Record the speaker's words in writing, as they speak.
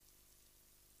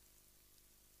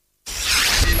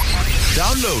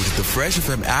Download the Fresh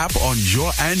FM app on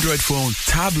your Android phone,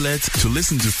 tablet to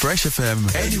listen to Fresh FM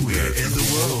anywhere in the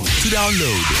world. To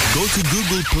download, go to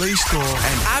Google Play Store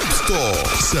and App Store.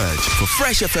 Search for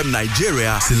Fresh FM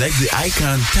Nigeria, select the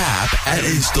icon, tap, and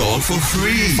install for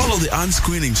free. Follow the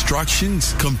on-screen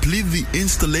instructions, complete the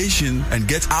installation, and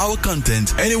get our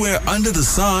content anywhere under the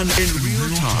sun in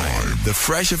real time. The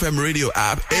Fresh FM radio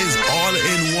app is all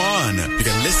in one. You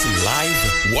can listen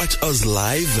live, watch us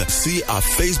live, see our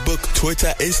Facebook, Twitter,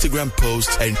 Instagram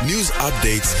posts, and news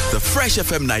updates. The Fresh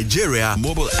FM Nigeria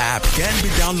mobile app can be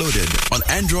downloaded on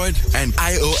Android and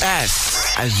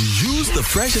iOS. As you use the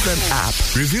Fresh FM app,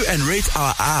 review and rate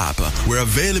our app. We're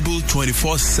available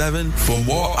 24/7 for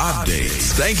more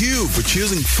updates. Thank you for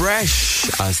choosing Fresh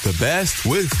as the best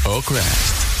with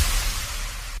Oakrest.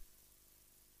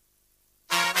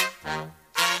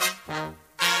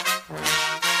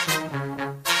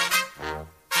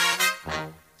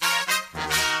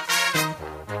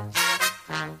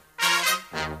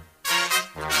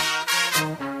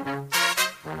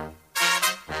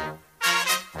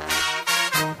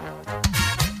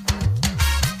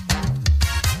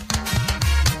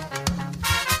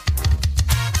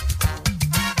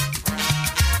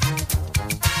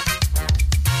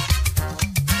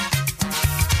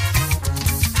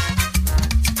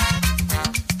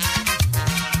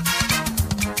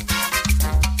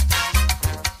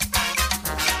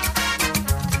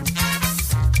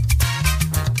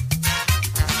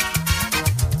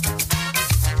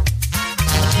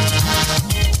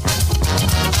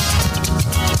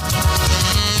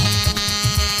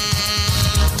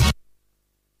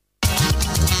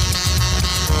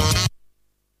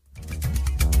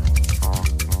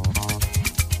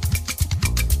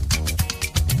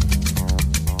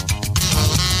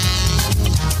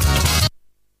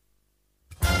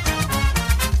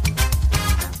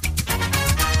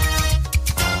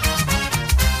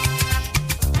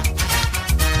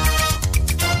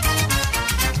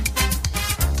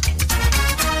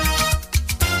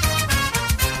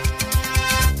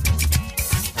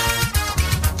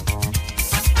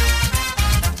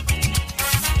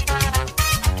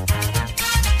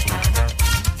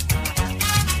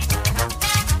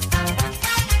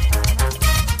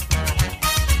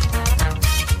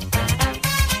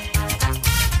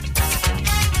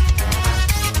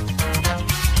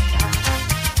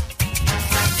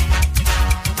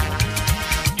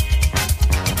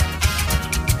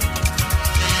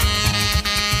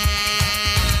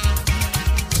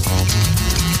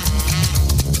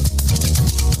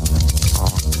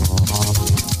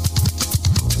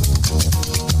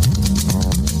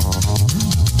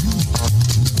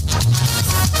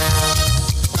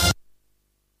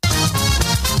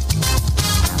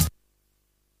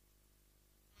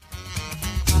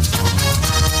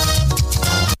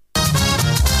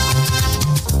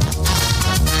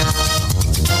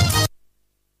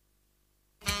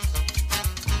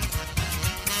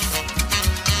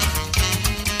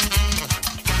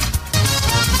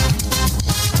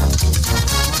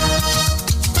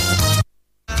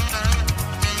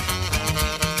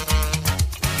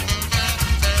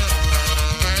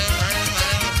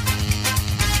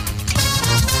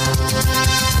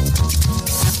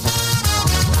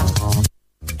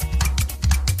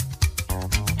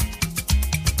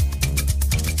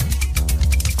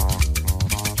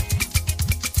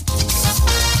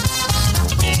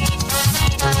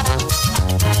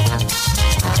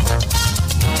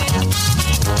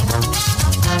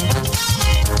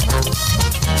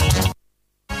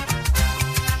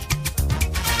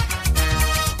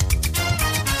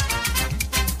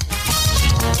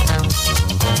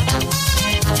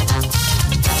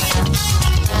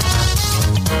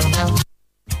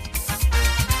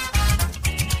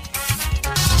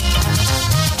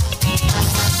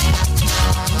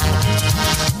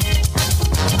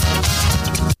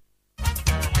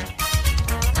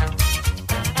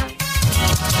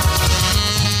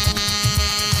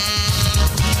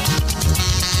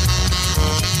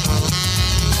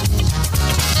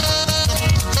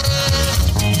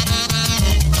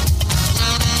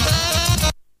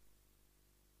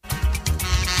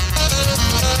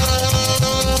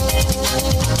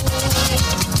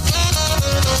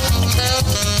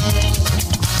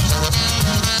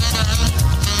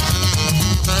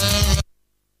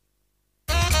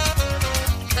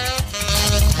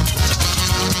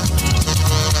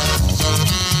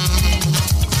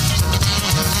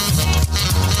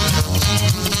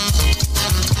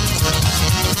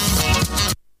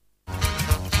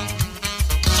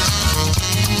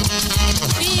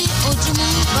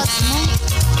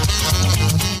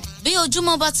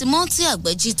 ojúmọ́ bá ti mọ́ tí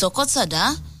àgbẹ̀jì tọkọ́tàdá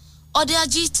ọdẹ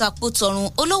ají tàpó tọrùn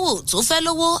olówó tó fẹ́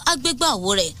lówó agbégbá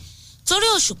òwò rẹ̀ torí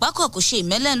òṣùpá kọ̀ kò ṣe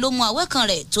ìmẹ́lẹ́ ló mú awẹ́kan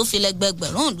rẹ̀ tó fi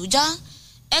lẹ́gbẹ̀gbẹ̀rún ìlú já.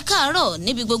 ẹ káàárọ̀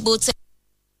níbi gbogbo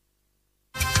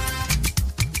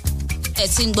ẹ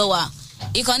ti ń gbọ́ wá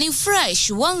ìkànnì fresh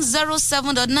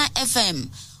 107.9 fm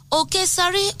òkè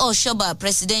sáré ọ̀ṣọ́bà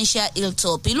presidential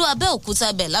hilltop ìlú abẹ́òkúta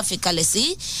bẹ̀ láfikalẹ̀ sí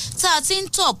tá a ti ń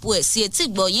tọ̀pù ẹ̀ sí etí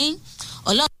gbọ̀yìn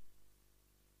ọlọ́run.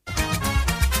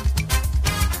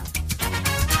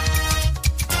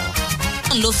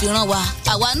 ló fi rán wa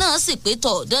àwa náà sì pé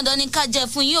tọ̀ dandan ní ká jẹ́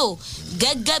fún yín o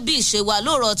gẹ́gẹ́ bí ìṣe wa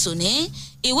lóòrọ̀ tòní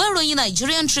ìwé ìròyìn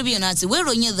Nigerian Tribune àti ìwé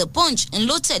ìròyìn The Punch ń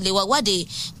ló tẹ̀lé wa wáde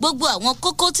gbogbo àwọn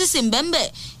kókó tí sì ń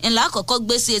bẹ́ńbẹ́ ńlá àkọ́kọ́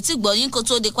gbé sí etí gbọ̀yìn kó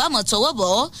tó di pàmò tọwọ́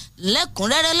bọ̀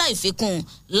lẹ́kùnrẹ́rẹ́ láì fi kún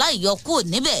láì yọ kúrò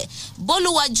níbẹ̀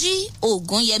Bólúwàjí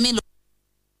Ògúnyẹmí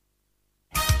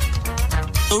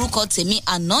lórúkọ tèmi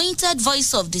Anointed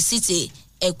Voice of the City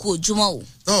ẹ kú ojúmọ́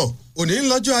o. òní ń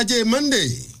lọ́jọ́ ajé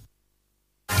Monday.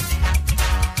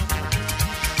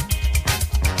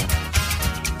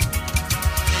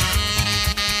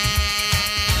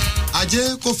 ajé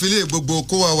kò fi lé gbogbo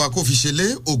kó wa kó fi ṣe lé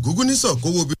ògúngún nísọ̀ kó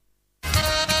wo bí.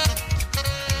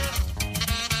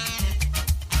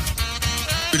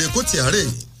 ìrèkó tí àárẹ̀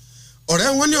ọ̀rẹ́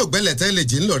wọn ní ògbẹ́lẹ̀ tẹ́lẹ̀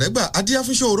jì ń lọ rẹ́gbà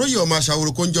adíyáfúnṣe òróyè ọmọ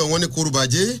aṣàwòrò kó ń jọ wọn ní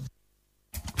korúbàjẹ́.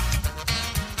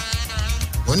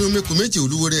 wọ́n ní omeku méjì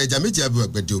olúwere ẹja méjì abẹ́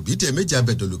ọ̀gbẹ̀dẹ̀ òbídẹ̀ méjì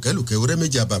abẹ́ dọ̀lùkẹ́lùkẹ́ ewúrẹ́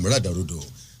méjì abẹ́ àmúra dàrodò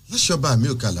lọ́sọ̀bà mi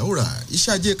ò kà láwùrà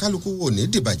iṣẹ́ ajé kálukú wò ní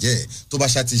dìbàjẹ́ tó bá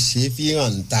ṣá ti ṣe fi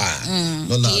hàn ta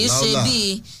lọ́la láwùlà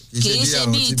kì í ṣe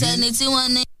bíi tẹni tí wọ́n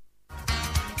ní.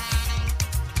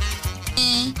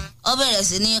 ó bẹ̀rẹ̀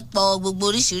sí ní pọ gbogbo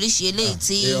oríṣiríṣi eléyìí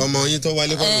tí. ọmọ yín tó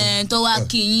wálé kọ́ mi. tó wá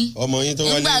kí yín. ọmọ yín tó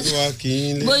wálé tó wá kí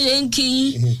yín lé. bó ṣe ń kí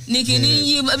yín ní kí ní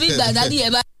yí bí gbàdádì ẹ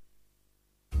bá.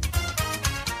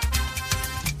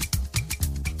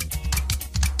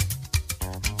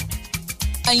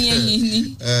 ayẹyìn ni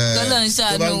kọ́lọ́ ń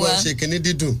ṣàánú wa. tó bá ń gbọ́ ṣe kinní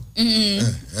dídùn.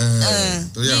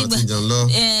 torí àwọn tí ń jẹun lọ.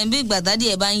 bí gbàdádì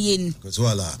ẹ bá ń yé ni. kò sí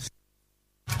wàhálà.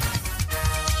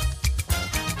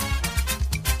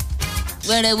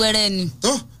 wẹ́rẹ́wẹ́rẹ́ ni.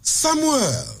 tó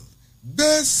Samuel gbé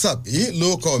sàbí ló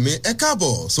kọ mi ẹ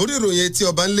káàbọ̀ sórí ìròyìn etí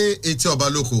ọba ńlé etí ọba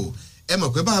lóko ẹ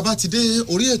mọ̀ pé bá a bá ti dé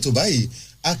orí ètò báyìí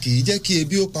a kì í jẹ́ kí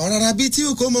ebi ó pa ọ́ rárá bí tí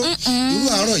kò mọ́ irú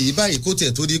àárọ̀ yìí báyìí kó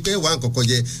tiẹ̀ tó di pé wà ń kọ̀kọ̀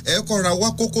jẹ ẹ kọ́ra wá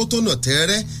kókó tó nà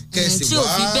tẹ́rẹ́ kẹ́sì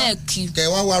wá kẹ́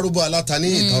wá wá rúbọ aláta ní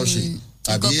ìka ọ̀sẹ̀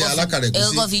tàbí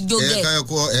alákàrẹ̀gùsí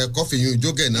ẹ̀kọ́ fi yún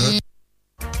jógẹ̀ náà.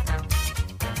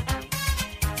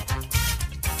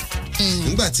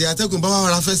 nígbà tí atẹ́gùn bá wà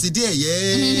ra fẹ́ sí díẹ̀ yẹ́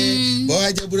bọ́ wá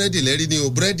jẹ́ búrẹ́dì lẹ́rí ni o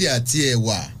búrẹ́dì àti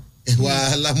ẹ̀wà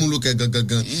alámúlùkẹ́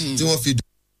gangan tí wọ́n fi dùn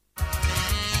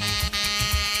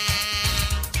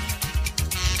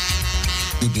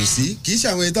sí kì í ṣe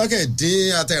àwọn ètò ọkẹ́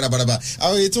dín ata ìràbàràbà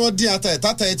àwọn èyí tí wọ́n dín ata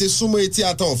ìtàtà ẹ̀ ti súnmọ́ etí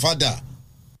ata ọ̀fadà.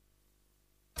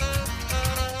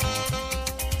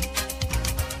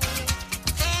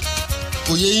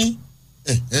 kò yé yín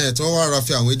tí wọ́n wá ra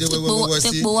fi àwọn edé wẹ́wẹ́wẹ́ sí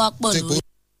tepo wá pọ̀ lórí.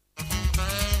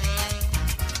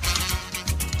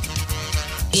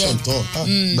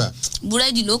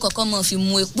 búrẹ́dì ló kọ́kọ́ mọ̀ fi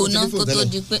mu epo náà kó tó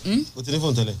di pé. o ti ní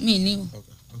fóònù tẹ́lẹ̀. mi ní o.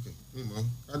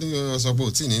 kádìmọ̀ sọ pé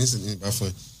o tí ì ní nísìnyí bá fún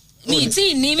ẹ. mi tí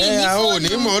ì ní mi ní fóònù. àwọn ò ní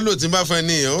mọ̀ ọ́ lò tí n bá fún ẹ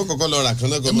ní ìyẹn ó kọ́kọ́ lọ rà kan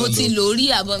náà kọ́ mo ti lò rí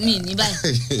àbọ̀ mi ní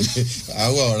báyìí.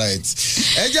 àwọn alright.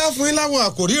 ẹ já fún yín láwọn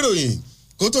àkòrí ìròyìn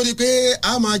kó tó di pé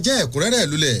a máa jẹ́ ẹ̀kúnrẹ́rẹ́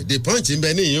lulẹ̀ The Punch ń bẹ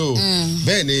níyìn o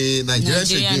bẹ́ẹ̀ ni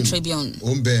Nigerian Tribune ó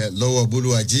ń bẹ lọ́wọ́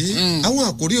Bolúwàjí àwọn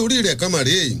àkòrí orí rẹ̀ kan mà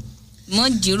rèé mọ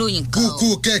jíròyìn kan. kúkú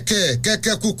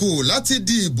kẹ̀kẹ́ kúkú láti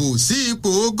dìbò sí ipò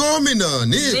gómìnà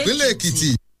ní ìpínlẹ̀ Èkìtì.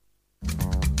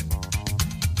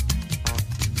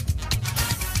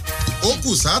 ó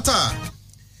kù sáátà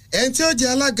ẹni tí ó jẹ́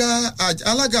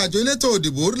alága àjọ elétò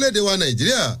òdìbò orílẹ̀-èdè wa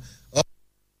Nàìjíríà.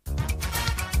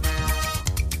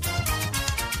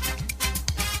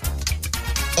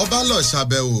 ọba lọ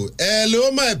ṣàbẹ̀wò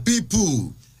hello my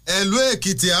people. Hello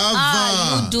Èkìtì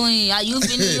ava. You doing? Are you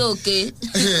feeling okay?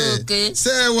 Okay.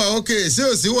 Ṣé ẹ wà okay? Ṣé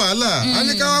ò sí wàhálà? A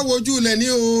ní ká wá wojú ilẹ̀ ní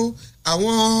o.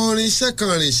 Àwọn irinṣẹ́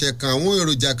kan àwọn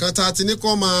èròjà kan tá a ti ní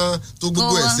kó máa tó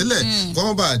gbogbo ẹ̀ sílẹ̀ kó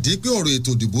má bàa di pé ọ̀rọ̀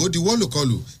ètò ìdìbò di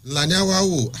wọ́lùkọlù ńlá ní àwa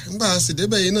wò. Nígbà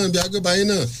sídébẹ̀ yìí náà bí agbébáyé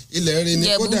náà ilẹ̀ rí ni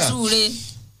kódà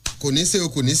kò ní ṣe o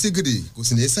kò ní sígìrì kò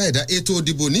sì ní ṣàìdá ètò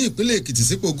ìdìbò ní ìpínlẹ̀ Èkìtì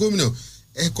sípò gómìnà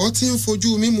ẹ̀kọ́ tí ń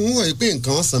fojú mímú hàn pé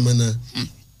nǹkan ọ̀sán mọ́ná.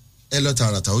 Ẹ lọ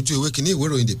tààràtà ojú ewé kínní ìwé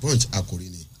ìròyìn The Punch àkòrí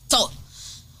ni. tọ́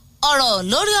ọ̀rọ̀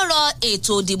lórí ọ̀rọ̀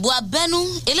ètò ìdìbò abẹ́nú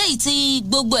eléyìí tí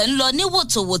gbogbo ẹ̀ ń lọ ní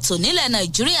wòtòwòtò nílẹ̀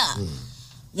Nàìjíríà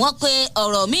wọ́n pe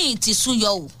ọ̀rọ̀ míì ti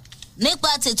súyọ o nípa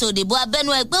tètò ìdìbò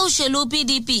abẹ́nú ẹgbẹ́ òṣèlú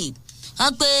PDP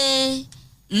wọ́n pe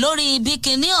lórí bí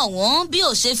kinní ọ̀hún bí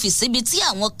ò ṣe fì síbi tí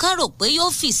àwọn kan rò pé yóò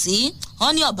fì sí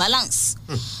wọ́n ní balance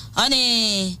wọ́n ní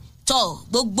tọ́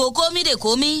gbogbo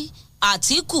kómìdèkómì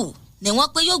Àtíkù ni wọ́n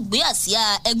pé yóò gbé àsíá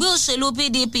ẹgbẹ́ òṣèlú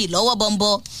PDP lọ́wọ́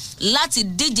bọ́ńbọ́ láti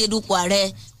díje dupò ààrẹ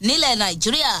nílẹ̀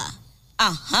Nàìjíríà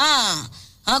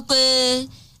wọ́n pé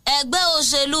ẹgbẹ́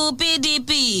òṣèlú PDP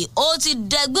ó ti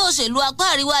dẹgbẹ́ òṣèlú apá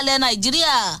àríwá ilẹ̀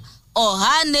Nàìjíríà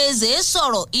Ọ̀hánẹ́zẹ̀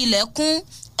sọ̀rọ̀ ilẹ̀kùn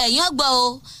ẹ̀yìn ọgbà o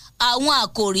àwọn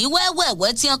àkòrí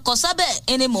wẹ́wẹ́wẹ́ tí wọ́n kọ sábẹ̀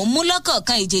ẹni mò ń mú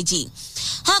lọ́kọ̀ọ̀kan ìjèjì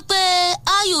wọ́n pé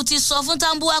Ayù ti sọ fún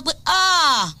Tambuwa pé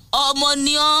ọmọ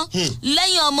ni ọ́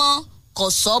lẹ́yìn ọmọ kò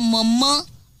sọ́mọ mọ́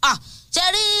ṣe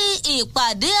rí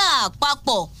ìpàdé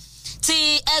àpapọ̀ ti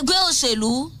ẹgbẹ́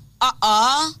òṣèlú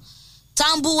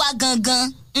Tambuwa gangan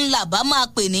ńlá bá máa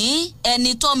pè ní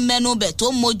ẹni tó mẹnu bẹ̀ tó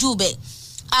mojú bẹ̀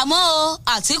àmọ́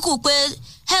Àtíkù pé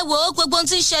ẹ wo gbogbo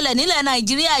tí ń ṣẹlẹ̀ nílẹ̀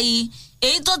Nàìjíríà yìí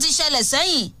èyí tó ti ṣẹlẹ̀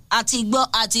sẹ́yìn àti gbọ́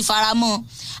àti faramọ́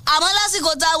àmọ́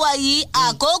lásìkò tá a wà yìí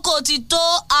àkókò ti tó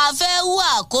afẹ́hù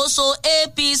àkóso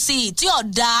APC tí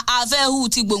ọ̀dà afẹ́hù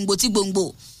ti gbòǹgbò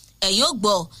ẹ̀yin ò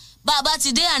gbọ́ bá a bá ti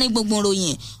dé àárín gbùngbùn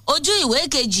ròyìn ojú ìwé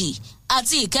kejì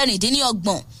àti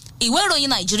ìkẹrìndínlọ́gbọ̀n ìwé ìròyìn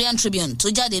Nigerian Tribune tó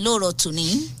jáde lóòrọ̀ tòní.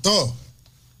 tọ́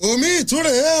omi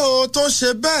ìtúrè o tó ṣe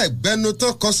bẹ́ẹ̀ gbẹnu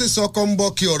tán kọ sísọ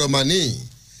kọ́ńbọ́ọ̀kì ọ̀rọ̀ màní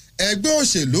ẹgbẹ́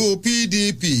òṣèlú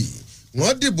PDP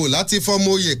wọ́n dìbò láti fọmọ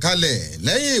oyè kalẹ̀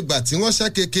lẹ́yìn ìgbà tí wọ́n ṣẹ́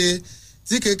keke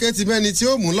tí keke ti mẹ́ni tí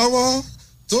ó mú lọ́wọ́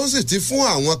tó sì ti fún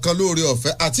àwọn kan lóore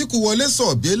ọ̀fẹ́ Àtíkù wọlé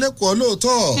sàn bí elékòó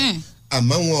lóòótọ́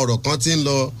àmọ́ wọn ọ̀rọ̀ kan ti ń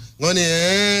lọ wọ́n ní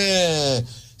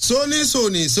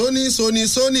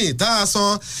sóní tá a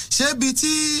sọ ṣébi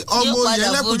tí ọmọ oyè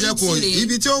ẹlẹ́kùnjẹkùn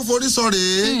ibi tí ó ń forí sọ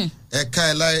rèé ẹ̀ka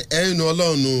ẹ̀yìn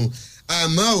ọlọ́run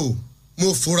àmọ́ ò mo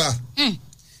fura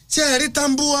ṣé ẹ rí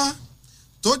Tambuwa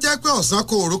tó jẹ́ pé ọ̀sán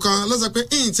kò òru kan ló sọ pé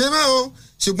ìǹtẹ́ bá o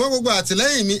ṣùgbọ́n gbogbo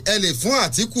àtìlẹ́yìn mi ẹ lè fún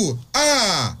Àtíkù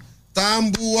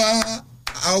Tambuwa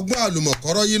ọgbọ́n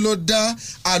àlùmọ̀kọ́rọ́ yìí ló dá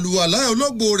àlùwàlá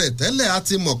ológbò rẹ̀ tẹ́lẹ̀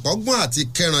àti mọ̀kọ́gbọ́n àti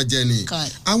kẹrànjẹ ni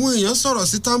àwọn èèyàn sọ̀rọ̀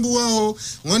sí Tambuwa o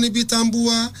wọ́n ní bí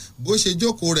Tambuwa bó ṣe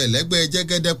jókòó rẹ̀ lẹ́gbẹ̀ẹ́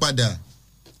jẹ́gẹ́dẹ́ padà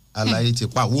àlàyé ti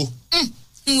pàwó.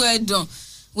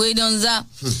 wẹ́dọ̀n za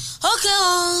ókè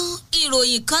o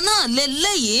ìròyìn kan náà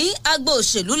lélẹ́yìí agbo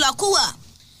òṣèlú la kú wà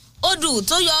odù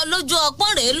tó yọ lójú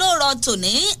ọpọ́n rèé ló rọ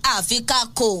tòní àfikà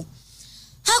kò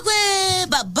á pé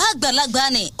bàbá àgbàlagbà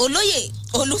ni olóyè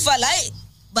Olúfàlàyé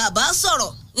bàbá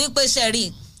sọ̀rọ̀ wípé sẹ́rí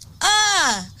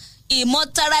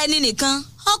ìmọ̀tara ẹni nìkan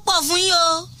ọ̀pọ̀ fún yín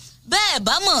o bẹ́ẹ̀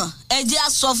bá mọ̀ ẹ jẹ́ á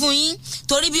sọ fún yín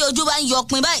torí bí ojú bá ń yọ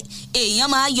pin báyìí èèyàn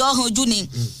máa yọ ọ́ ojú ni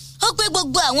ó pé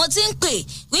gbogbo àwọn tí ń pè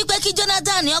wípé kí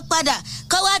Jonathan ó padà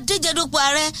kó wá díje dupò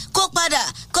ààrẹ kó padà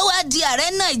kó wá di ààrẹ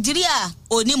Nàìjíríà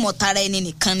onímọ̀tara ẹni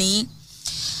nìkan ni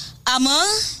àmọ́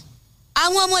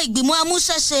àwọn ọmọ ìgbìmọ̀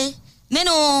amúṣẹ́ṣe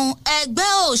nínú ẹgbẹ́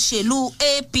òṣèlú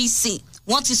APC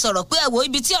wọ́n ti sọ̀rọ̀ pé ẹ̀wọ̀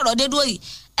ibi tí ọ̀rọ̀ dé dúró yìí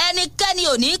ẹnikẹ́ni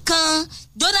ò ní kan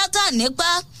Jonathan nípa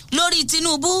lórí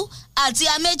Tinubu àti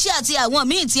Amechi àti àwọn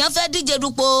míì tí wọ́n fẹ́ díje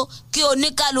dupò kí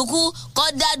oníkálukú kó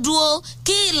dá dúró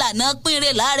kí ìlànà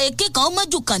pínre láre kíkan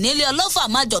mọ́jú kan nílé ọlọ́fà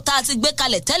májọ tá a ti gbé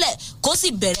kalẹ̀ tẹ́lẹ̀ kó sì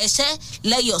bẹ̀rẹ̀ iṣẹ́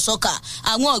lẹ́yìn ọ̀sọ́kà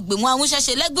àwọn ìgbìmọ̀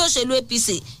amúṣẹ́ṣe lẹ́gbẹ́ òṣèlú APC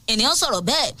ènìyàn sọ̀rọ̀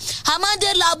bẹ́ẹ̀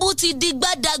Amadelabu ti di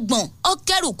gbádàgbọ̀n ó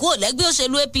kẹ́rù kúrò lẹ́gbẹ́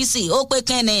òṣèlú APC ó pé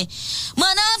kẹ́ni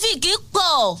mọ̀nàfíkì pọ̀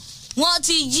wọ́n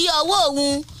ti yí ọwọ́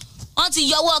òun wọ́n ti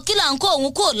yọwọ́ kílàńkó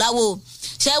òun kò láwo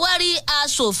ṣẹ̀wárí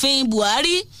aṣòfin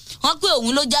Buhari wọ́n pé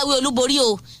òun ló jáwé olúborí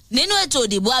o nínú ètò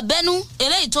ìdìbò abẹ́nú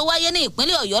eléyìí tó wáyé ní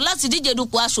ìpínlẹ̀ Ọ̀yọ́ láti díje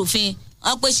dupò aṣòfin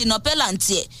wọ́n pé Ṣínà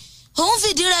Pẹ́làntì ẹ̀ òun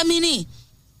fìdí rẹmi ní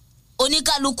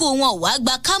oníkálukú wọn wàá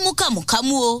gba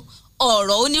kámúkámúkámú o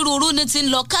ọ̀rọ̀ onírúurú ní ti ń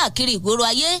lọ káàkiri ìgboro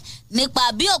ayé nípa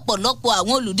bí ọ̀pọ̀lọpọ̀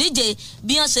àwọn olùdíje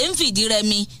bí wọ́n ṣe ń fìdí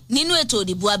rẹmi nínú ètò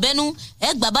ìdìbò abẹ́nú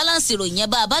gba báláǹsì ìròyìn yẹn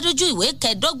bá a bá dójú ìwé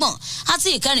kẹẹ̀dọ́gbọ̀n àti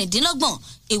ìkẹrìndínlọ́gbọ̀n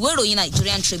ìwé ìròyìn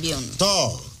Nigerian Tribune. tọ́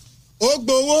ó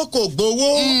gbowó kò gbowó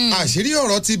àṣírí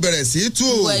ọ̀rọ̀ ti bẹ̀rẹ̀ sí tú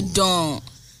o.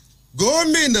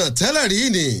 gómìnà tẹ́lẹ̀ rí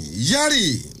ni Yari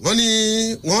wọ́n ní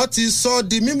wọ́n ti sọ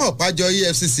di mímọ̀ pájọ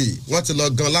EFCC wọ́n ti lọ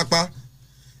gan lápá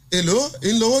èlò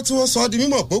ìlówó tí wọ́n sọ di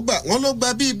mímọ̀ pó gbà wọ́n ló gba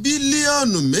bíi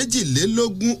bílíọ̀nù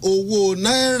 22 owó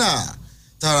náírà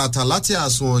tààràtà láti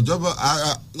àsùnwọ̀n ìjọba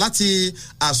láti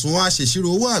àsùnwọ̀n aṣèṣirò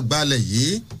owó àgbàlẹ̀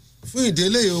yìí fún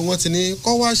ìdílé wọn ti ní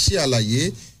kó wá ṣe àlàyé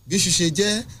bí ṣíṣe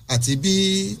jẹ́ àti bí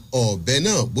ọ̀bẹ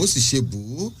náà bó sì ṣe bù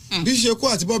ú bí ṣíṣe kú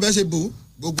àti bọ́ọ̀bẹ ṣe bù ú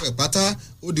gbogbo ẹ̀ pátá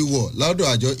ó di wọ̀ lọ́dọ̀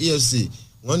àjọ EFCC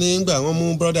wọ́n ní gbà wọ́n mú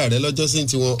brọ́dà rẹ̀ lọ́jọ́ sí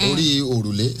tiwọn orí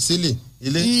òrùlé sílẹ̀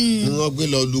ilé ni wọ́n gbé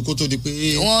lọ lu kó tó di pé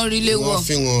wọ́n rí lé wọ̀ wọ́n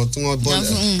fi wọn tí wọ́n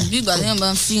bọ́lẹ̀. bí ìgbà tí wọ́n bá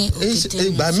ń fi òkété.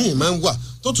 ìgbà míì máa ń wà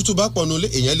tó tutù bá pọ̀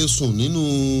nulẹ̀ èèyàn lè sùn nínú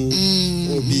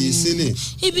òbí sílẹ̀.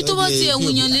 ibi tó bá ti ẹ̀wù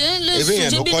yàn lè sùn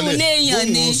ṣé bínú ilé èèyàn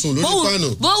ni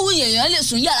bó wù yàn lè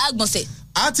sùn yàrá àgbọ̀nsẹ̀.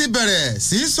 a ti bẹ̀rẹ̀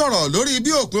sí í sọ̀rọ̀ lórí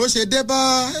bí òpin ó ṣe dé bá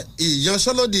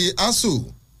ìyanṣẹ́lódì ASUU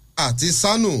àti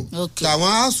SANU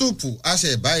tàwọn ASUUPù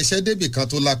àṣẹ̀bá iṣẹ́ débì kan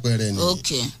tó lápẹẹrẹ ni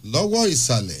lọ́wọ́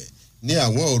ìsàlẹ̀ ní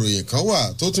àwọn òròyìn kan wà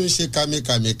tó tún ṣe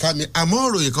kàmìkàmì àmọ́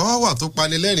òròyìn kan wà tó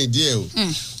panilẹ́rìn díẹ̀ o.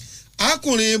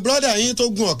 akùnrin brọ́dà yín tó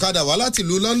gun ọ̀kadà wá láti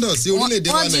ìlú London sí orílẹ̀-èdè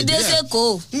wa Nàìjíríà wọ́n ti dé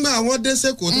sẹ́kọ̀ọ́. ńgbà wọ́n dé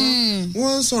sẹ́kọ̀ọ́ tán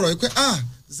wọ́n ń sọ̀rọ̀ pé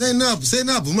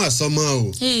Zainab mà sọmọ o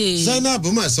Zainab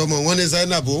mà sọmọ wọ́n ní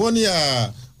Zainab wọ́n ní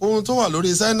ohun tó wà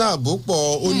lórí Zainab pọ̀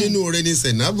onínúure ní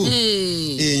Zainabu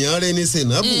èèyàn rẹ̀ ní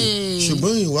Zainabu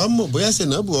ṣùgbọ́n ìwà mọ̀ bóyá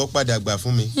Zainabu ó padà gbà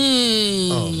fún mi.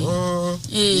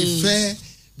 ìfẹ́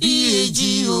bí èjì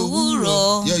òwúrọ̀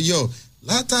yọ̀yọ̀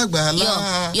látàgbàlá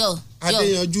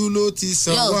Adéyanjú ló ti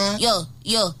san wá.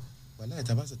 wàhálà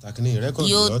ìtàbàṣẹ takini rẹkọọdù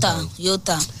lọta yóò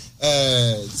ta.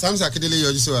 Samson Akíndélé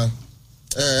yọjú sí wa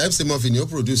MC Murphy ni ó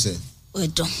produce ẹ.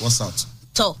 what's out.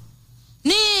 tọ́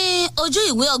ní ojú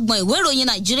ìwé ọgbọ̀n ìwé ìròyìn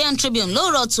Nigerian Tribune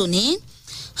lóòrọ̀ tòní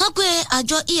wọ́n pé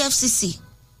àjọ EFCC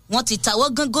wọ́n ti tàwọ́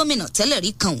gan gómìnà tẹ́lẹ̀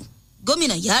rí kan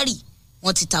gómìnà Yari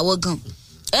wọ́n ti tàwọ́ gan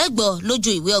ẹ gbọ́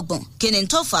lójú ìwé ọgbọ̀n kìnìún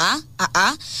tó fà á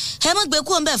ẹ mọ́ gbé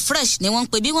kú ọ̀nbẹ fresh ni wọ́n ń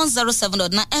pè bí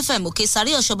 107.9 FM òkè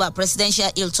sáré ọ̀ṣọ́bà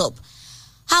presidential hilltop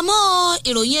àmọ́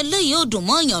ìròyìn eléyìí ò dùn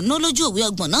mọ́ èèyàn ní lójú ìwé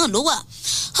ọgbọ̀n náà ló wà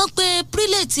wọ́n pe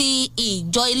pírílẹ̀tì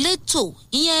ìjọ elétò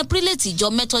ìyẹn pírílẹ̀tì ìjọ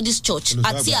Methodist Church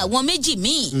àti àwọn méjì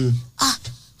míì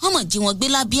wọ́n mọ̀ jí wọn gbé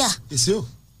lábíà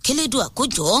kélédùn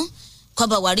àkójọ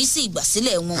kọba wàrí sí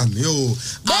ìgbàsílẹ̀ wọn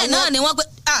bẹ́ẹ̀ náà ni wọ́n pe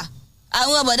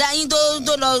àwọn ọ̀bọ̀dá yín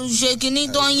tó lọ ṣe kinní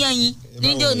tó ń yẹ̀yìn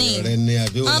níjó ní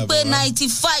wọ́n pé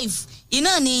 95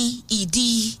 iná ni ìdí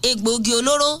egbòogi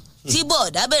olóró tí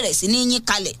bọ̀ọ̀dá bẹ̀rẹ̀ sí ní yín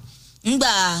kalẹ̀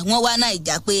ńgbà wọ́n wá náà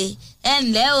ìjà pé ẹ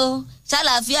ǹlẹ́ o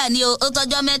ṣàlàáfíà ni o ó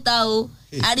tọ́jọ́ mẹ́ta o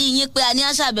àrí yín pé a ní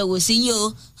àṣàbẹ̀wò sí yín o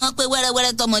wọ́n pé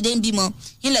wẹ́rẹ́wẹ́rẹ́ tọmọdé ń bímọ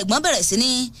ilẹ̀gbọ́n bẹ̀rẹ̀ sí ní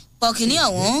pọkìní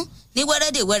ọ̀hún ní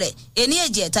wẹ́rẹ́dẹ̀wẹ́rẹ́ ení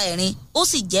èjì ẹ̀ta ẹ̀rin ó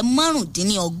sì jẹ́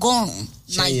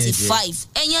 95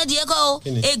 ẹ̀yìn ẹ̀dìẹ̀ kọ́ o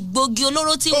egbògi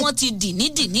olóró tí wọ́n ti dì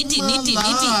nídìí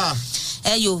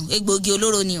ẹ̀yọ egbògi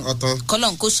olóró ni o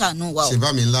kọ́lọ́n kó ṣàánú wa o. ṣèbá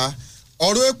mi ńlá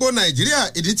ọ̀rọ̀ epo Nàìjíríà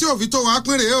ìdí tí òfin tó wàá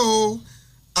péré o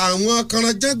àwọn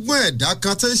kanranjẹ́gbọ́n ẹ̀dá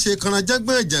kan tó ń ṣe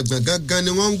kanranjẹ́gbọ́n ẹ̀jẹ̀gbọ̀n gangan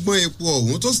ni wọ́n ń gbọ́n epo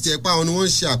ọ̀hún tó sì jẹ́ pé àwọn ni wọ́n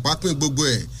ń ṣe àpapín gbogbo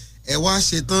ẹ̀ ẹ wá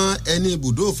ṣe tán ẹni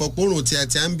ibùdó ìfọpọ́rùn tí a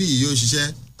ti ń bí yìí ó ṣiṣẹ́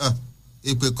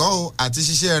ìpè kọ́ o àti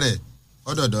ṣiṣẹ́ rẹ̀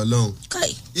ọ̀dọ̀dọ̀ lọ́hùn.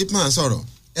 Ipman sọ̀rọ̀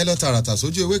ẹ lọ tààràtà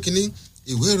sójú ewé kínní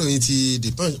ìwé ìròyìn ti The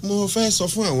Punch mo fẹ́ sọ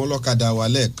fún àwọn ọlọ́kadà wa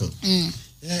lẹ́ẹ̀kan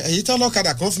èyí tó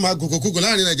ọlọ́kadà kan fi máa gògògògò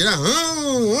láàrin Nàìjíríà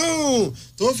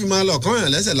tó fi máa lọ kán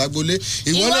yàn lẹ́sẹ̀ lágbolé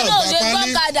ìwọ náà gba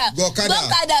pálí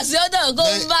gbọ́kadà sí ọ̀dọ̀ kó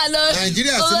ń bá lọ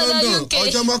Nàìjíríà sí London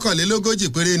ọjọ́ 31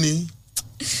 péré ni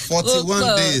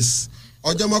 41 days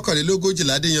ọjọ́ 31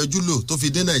 ládéyanjú lò tó fi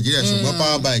dé Nàìjíríà ṣùgbọ́n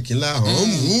power bike ńlá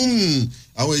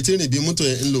àwọn ètí rìn bí mọ́tò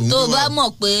ẹ̀ ń lò ń gbọ́. tó bá mọ̀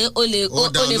pé o lè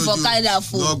fọ̀kadà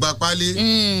fò lọ gba pálí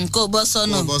kó bọ́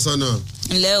sọ́nà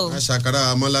ńlẹ́ o aṣàkárà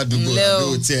amọ́ládùúgbò àbí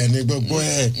òtí ẹ̀ ní gbogbo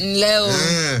ẹ̀. ńlẹ́ o.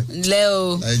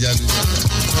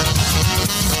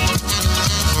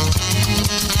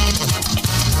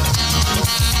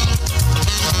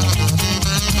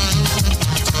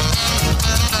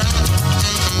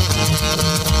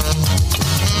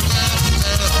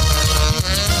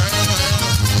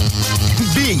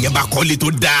 èèyàn bá kọ́lé tó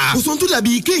dáa. kò sóhun tó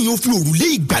dàbí kéèyàn fi òrùlé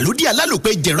ìgbàlódé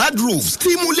alálòpẹ́ Gerard roofs tí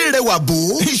múlé rẹwà bò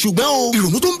ó. ṣùgbọ́n o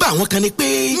ìrònú tó ń bá àwọn kan ni pé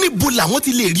níbo làwọn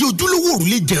ti lè rí ojúlówó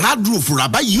òrùlé Gerard roof rà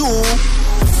báyìí o.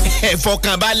 ẹ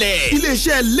fọkàn balẹ̀.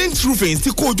 iléeṣẹ́ Links Roofing ti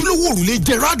kó ojúlówó òrùlé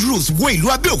Gerard roofs wọ ìlú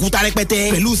Abẹ́òkúta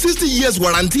rẹpẹtẹ pẹ̀lú 60 years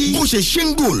warranty. bó ṣe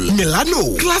shingle Milano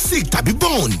classic tàbí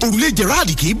bond òrùlé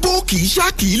Gerard kì í bó kì í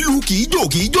ṣá kì í lu kì í jò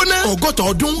kì í jóná. ọgọ́ta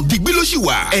ọdún dìgbì ló ṣì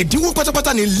wà. ẹ̀dínwó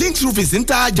pátápátá ni Links Roofing ń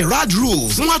ta Gerard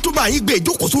roofs. wọ́n á tún bá yín gbé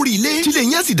ìjókòó sórí ilé. tílé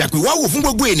yẹn sì dàpẹ́ wá wò fún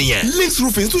gbogbo ènìyàn. Links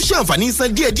Roofing tún ṣe àǹfààní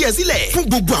san díẹ̀díẹ̀ sílẹ̀ fún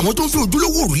gbogbo àwọn tó ń fẹ́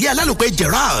ojúlówó òrùlé alálòpẹ́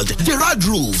Gerard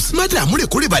roofs. mádàmú rẹ̀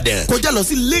kórè Ìbàdàn kọjá lọ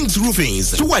sí Links Roofing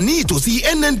tó wà ní ìtòsí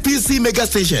NNPC mega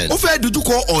station. ó fẹ́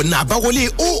dojúkọ ọ̀nà àbáwọlé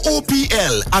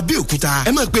OOPL Abẹ́òkúta.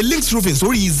 ẹ máa pe Links Roofing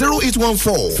sórí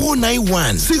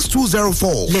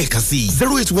 0814-491-6204 lẹ́ẹ̀kan sí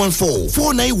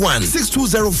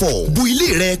 0814-491-6204. bu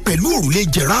ilé rẹ pẹ̀lú òrùlé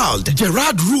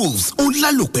Gerard roofs ó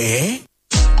lálòpẹ́.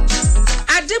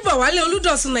 Adébọ̀wálé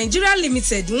Olúdọ̀sùn Nigeria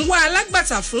Limited ń wá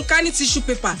alágbàtà fún Kani tissue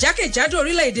paper jákèjádò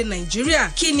orílẹ̀-èdè Nàìjíríà.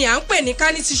 Kí ni à ń pè ní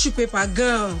Kani tissue paper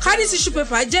gan-an? Kani tissue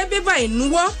paper jẹ́ bébà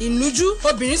ìnuwọ́, ìnujú.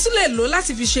 Obìnrin tún lè lò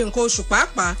láti fi ṣe nǹkan oṣù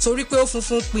pàápàá torí pé ó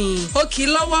funfun pin. Ó kì í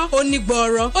lọ́wọ́, ó ní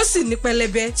gbọ̀ọ̀rọ̀, ó sì ní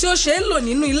pẹlẹbẹ tí ó ṣe é lò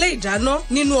nínú ilé ìdáná,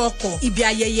 nínú ọkọ̀, ibi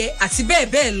ayẹyẹ àti bẹ́ẹ̀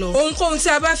bẹ́ẹ̀ lọ. Ohunkóhun tí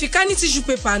a bá fi Kani tissue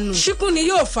paper nù, ṣíkún ni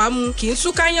yóò fà á mu, kì í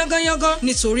túká yángányángán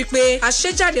nítorí pé a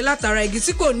ṣe jáde látara igi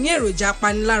tí kò ní èròjà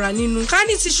apanilára nínú.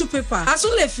 Kani tissue paper a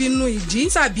tún lè fi nu ìdí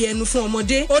tàbí ẹnu fún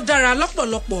ọmọdé. Ó dára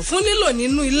lọ́pọ̀lọpọ̀ fún lílò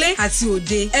nínú ilé àti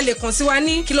òde. Ẹ lè kàn sí wa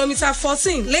ní kìlómítà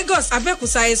 14 Lagos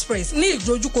Abẹ́òkúta Express ní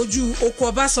ìdojúkojú oko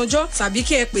Ọbásanjọ́ tàbí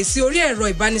kí ẹ pè sí orí ẹ̀rọ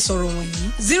ìbánisọ̀rọ̀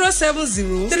wọ̀nyí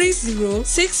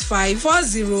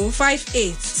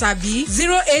 07030654058 tàbí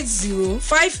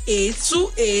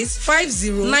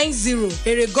 08058285090.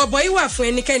 Èrè gọbọi wà fún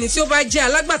ẹnikẹ́ni tí ó bá jẹ́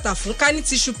alágbàtà fún Kani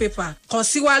tissue paper. Kàn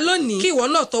sí wa lónìí kí ìwọ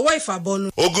náà tọwọ́ ìfàbọnu.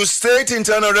 Ogun State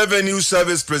Internal Revenue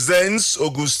Service presents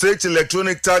Ogun State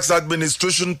Electronic Tax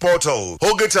Administration Portal,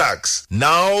 OGETax.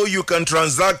 Now you can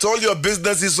transact all your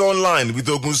businesses online with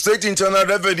Ogun State Internal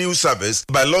Revenue Service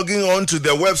by logging on to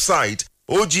their website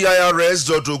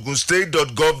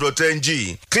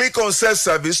ogirs.ogunstate.gov.ng. Click on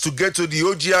self-service to get to the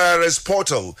OGIRS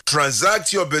portal.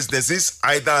 Transact your businesses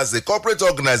either as a corporate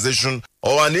organization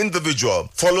or an individual.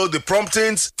 Follow the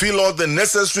promptings, fill out the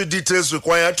necessary details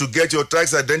required to get your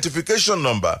tax identification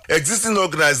number. Existing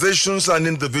organizations and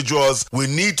individuals will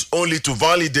need only to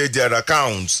validate their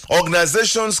accounts.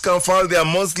 Organizations can file their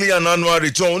monthly and annual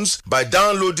returns by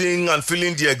downloading and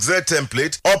filling the Excel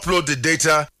template, upload the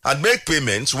data, and make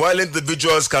payments, while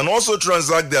individuals can also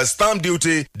transact their stamp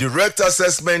duty, direct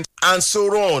assessment, and so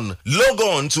on. Log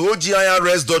on to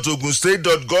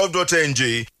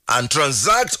ogirs.ogunstate.gov.ng and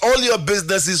transact all your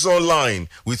businesses online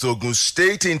with Ogun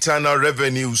State Internal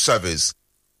Revenue Service.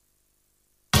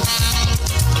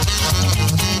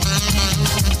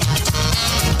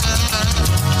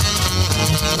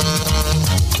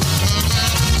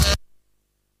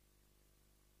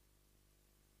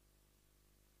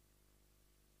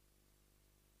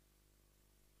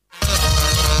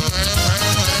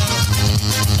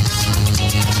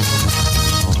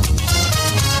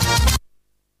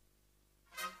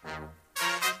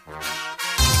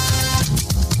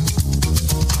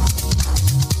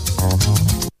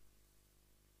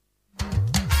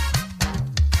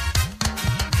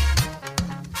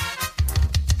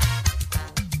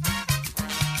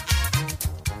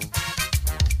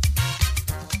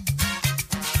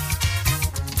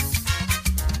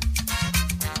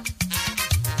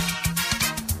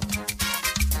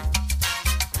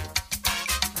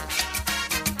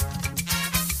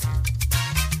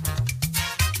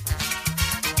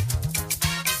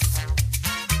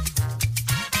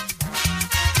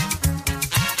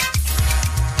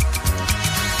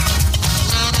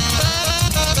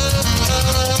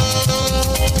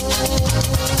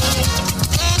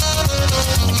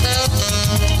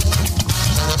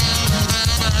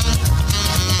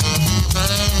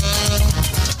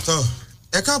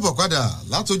 káàbọ̀ padà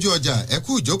látọjú ọjà ẹ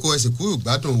kú ìjókòó ẹ sì kú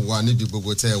ìgbádùn wa níbi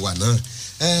gbogbo tẹ́ ẹ wà náà.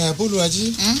 Bólúwájí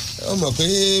ó mọ̀ pé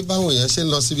báwọn èèyàn ṣe ń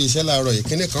lọ síbi iṣẹ́ láàárọ̀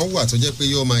ìkíní kan wà tó jẹ́ pé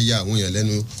yóò máa ya àwọn èèyàn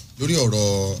lẹ́nu lórí ọ̀rọ̀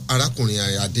arákùnrin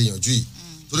Adéyanjú yìí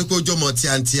torí pé ó jọmọ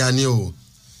tíantíá ni o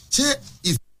ṣé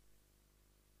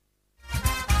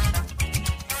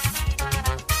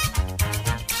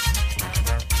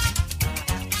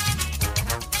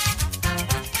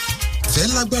ìfẹ́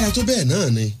lágbára tó bẹ́ẹ̀ náà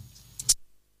ni.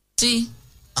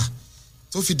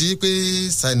 Tó fi di pé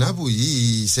Zainabu yìí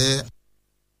iṣẹ́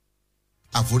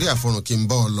àforí àforùn kí n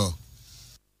bọ́ ọ lọ.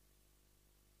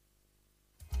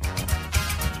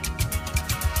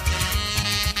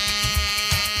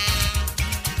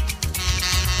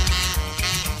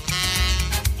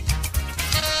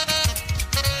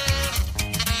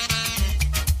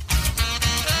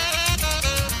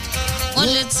 Wọ́n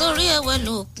lè torí ẹ̀wẹ̀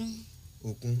lókun.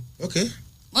 Òkun, ok.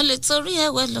 Wọ́n lè torí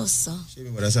ẹ̀wẹ̀ lọ sọ. Ṣé mi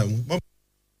bọ̀dá Sàámú?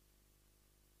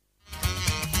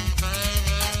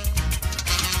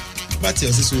 Bá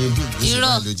tiẹ̀ sí swimming pool ló sì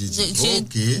wá lójijì.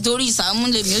 Irọ́ torí Sàámú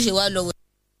lèmi ó ṣe wá lọ wẹ̀.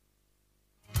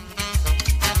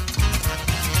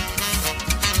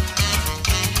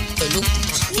 Pẹ̀lú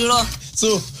irọ́. So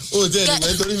o jẹ́ ẹ̀dùn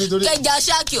nítorí nítorí. Kẹjà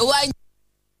ṣáàkì ó wá.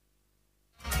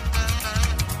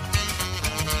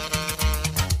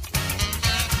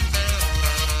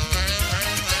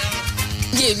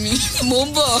 Yèmí mò ń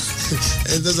bọ̀.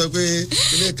 Ẹ tó sọ pé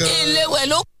ilé kan. Ilé wẹ̀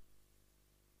ló.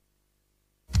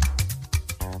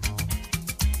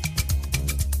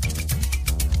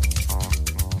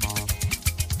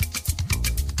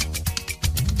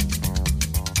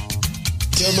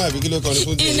 Kí ọmọ àbí kí ló kọrin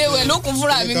fún. Ilé wẹ̀ ló kún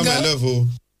fúnra mi gan.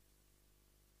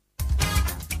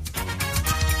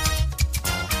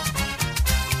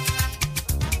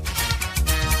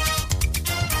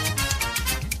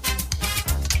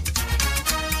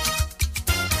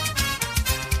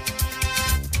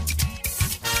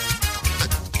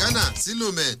 Ghana sí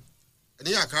Lomé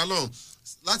ní Accra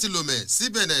láti Lomé sí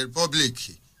Benin Republic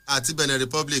àti Benin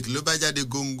Republic ló bá jáde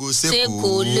góńgó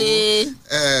seko lé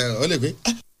ó lè gbé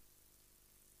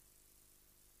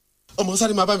ọmọ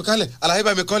sáré máa bá mi kálẹ̀ àlàyé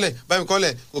bá mi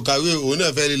kọ́lẹ̀ kò kàwé òun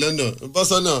náà fẹ́ rí London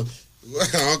bọ́sọ́nà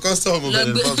àwọn kọ́sọ̀mù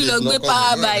Benin Republic lọ gbé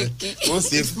power bike wọ́n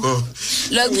sì fún ọ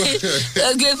lọ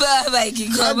gbé power bike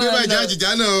kan mọ́ lọ. lágbé bàjẹ́ àjìjà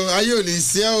náà ayé ò ní í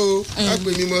ṣe o lágbè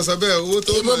ni mo sọ bẹ́ẹ̀ owó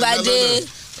tó mọ̀ ní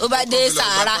lọ́nà ó bá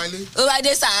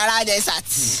dé Sahara desert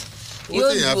yóò dúró.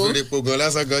 ó tẹ̀yàn àfẹ́rẹ́ epo gan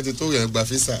lásán gan ti tó yàn gba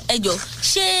físà. ẹ jọ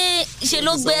ṣe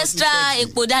ló gbé extra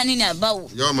epo dání ní àbáwò.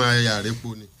 yóò máa yàrá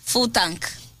epo ni. full tank.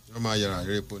 yóò máa yàrá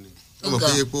epo ni. ó mọ̀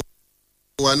pé epo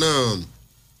wa náà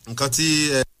nǹkan tí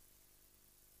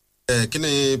kí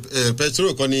ni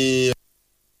petrol kọ́ ni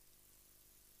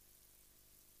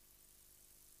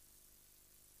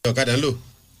ọ̀kadà ń lò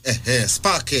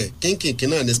spark kínkìnkín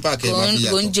náà ni spark máa fi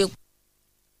yàtọ̀.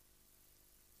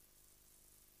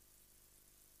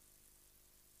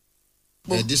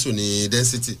 dísù ní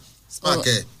density spark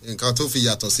nǹkan tó fi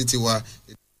yàtọ̀ sí tiwa.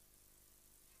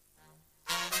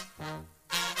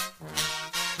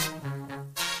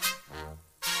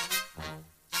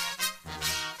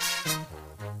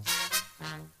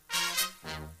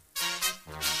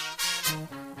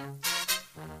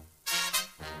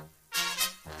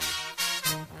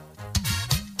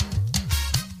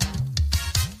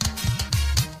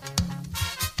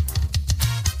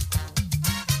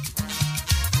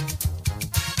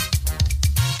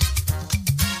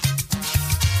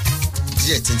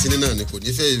 tìǹtìǹ náà ni kò ní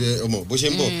fẹ́ ọmọ bó ṣe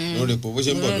ń bọ̀ lórí epo bó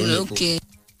ṣe ń bọ̀ lórí epo.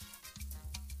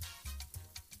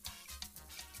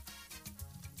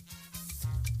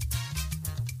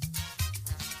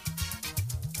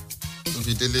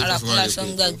 arákùnrin aṣọ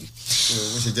ń gbàgbé.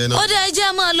 ó dé ẹjẹ́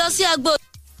máa lọ sí agbo.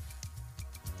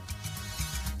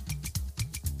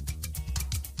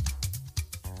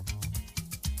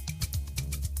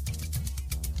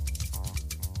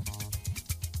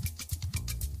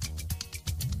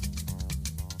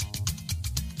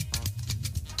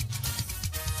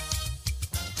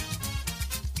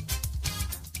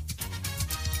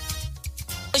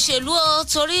 òṣèlú o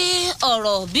torí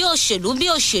ọ̀rọ̀ bí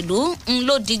òṣèlú ń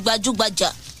ló di gbajúgbajà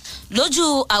lójú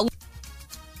àwọn.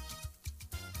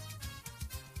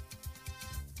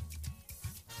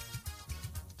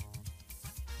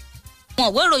 àwọn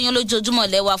ìwé ìròyìn lójoojúmọ́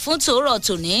lẹ́wà fún tòórọ̀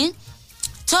tòní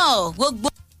tó gbogbo.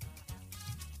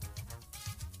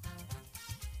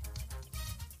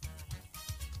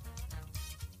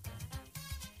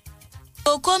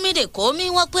 kómìdè kómì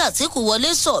wọ́n pé Àtíkù wọlé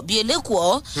sọ bí elékùọ́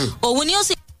òun ni ó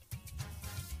sì.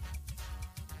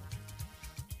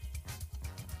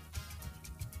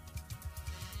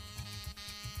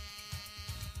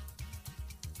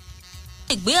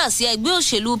 ìgbé àsíá ẹgbẹ́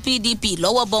òṣèlú PDP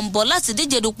lọ́wọ́ bọ̀m̀bọ̀ láti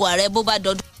díje dupò ààrẹ bó bá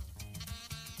dọdún.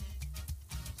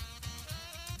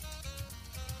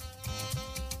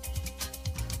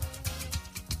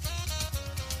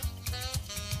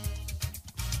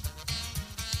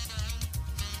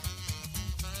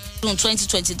 ọdún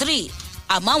 2023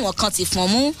 àmọ́ àwọn kan ti fọ́n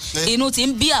mú inú ti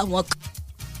ń bí àwọn kan.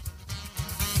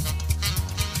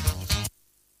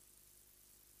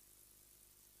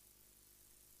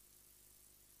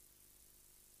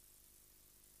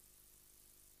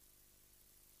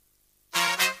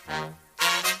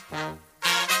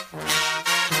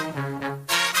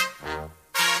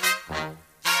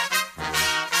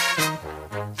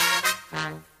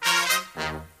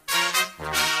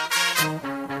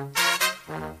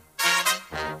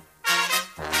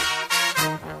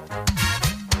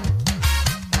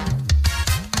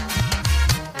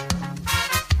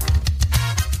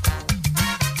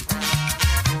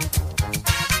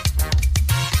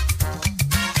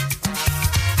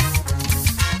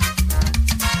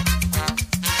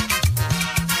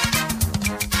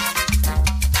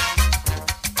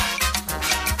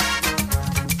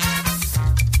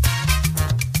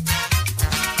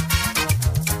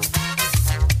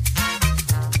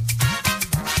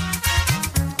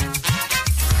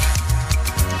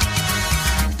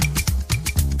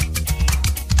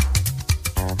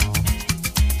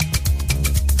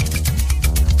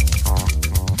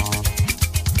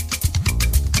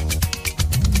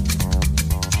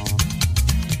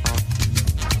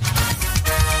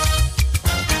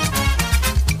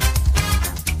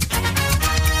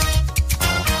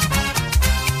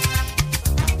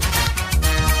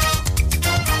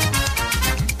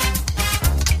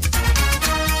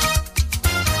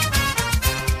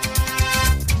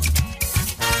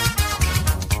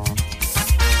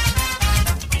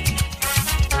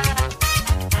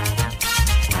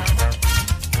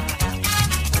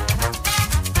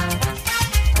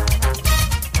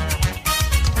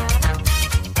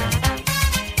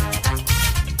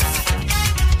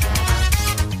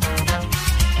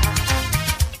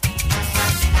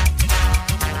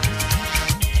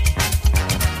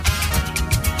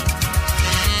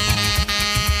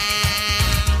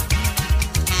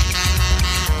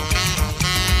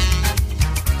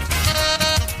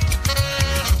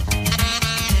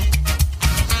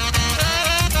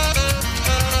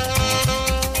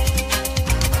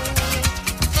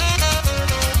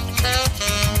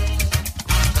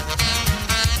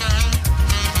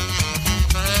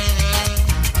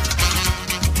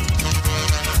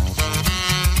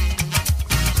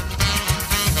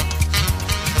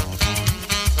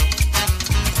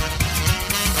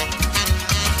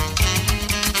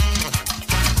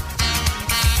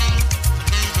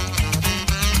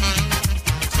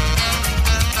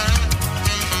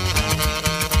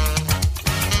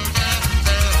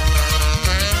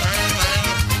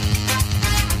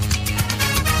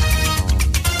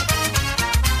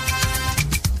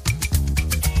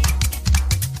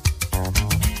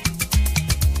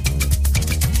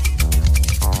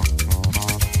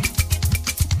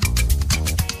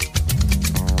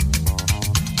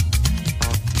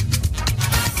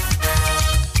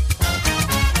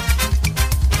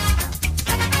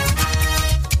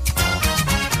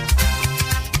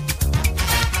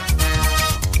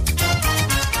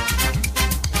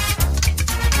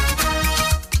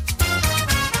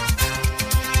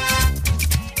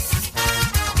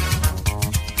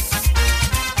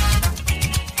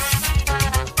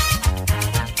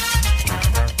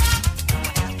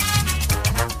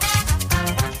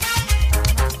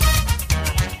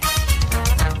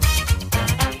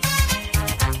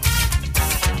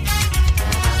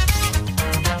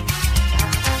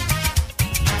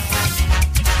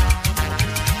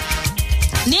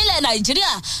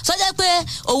 Nàìjíríà sọ́jà pé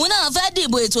òun náà fẹ́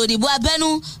dìbò ètò ìdìbò abẹ́nú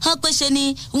hàn pé ṣe ni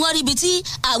wọ́n rí ibi tí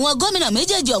àwọn gómìnà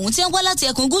méjèèjì ọ̀hún tí wọ́n wá láti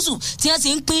ẹkùn gúúsù tí wọ́n ti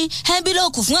ń pín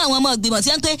ẹ́ńbílòkù fún àwọn ọmọ ìgbìmọ̀ tí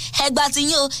wọ́n pé ẹgbà tí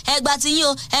yín o ẹgbà tí yín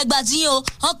o ẹgbà tí yín o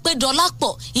wọ́n pé dọ́là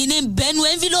pọ̀ ìní bẹ́nu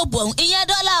ẹ́ńbílòkù ọ̀hún ìyẹn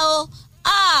dọ́là o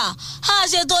a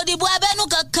ṣètò ìdìbò abẹ́nú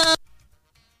kankan.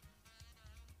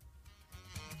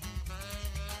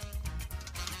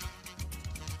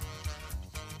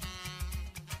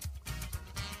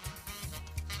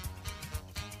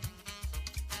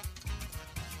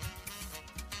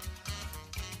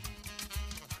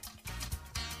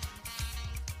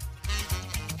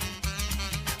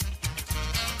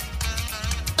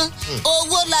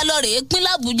 Owó la lọ rèé pín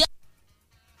l'Àbújá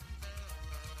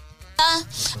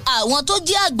àwọn tó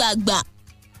jẹ́ àgbààgbà.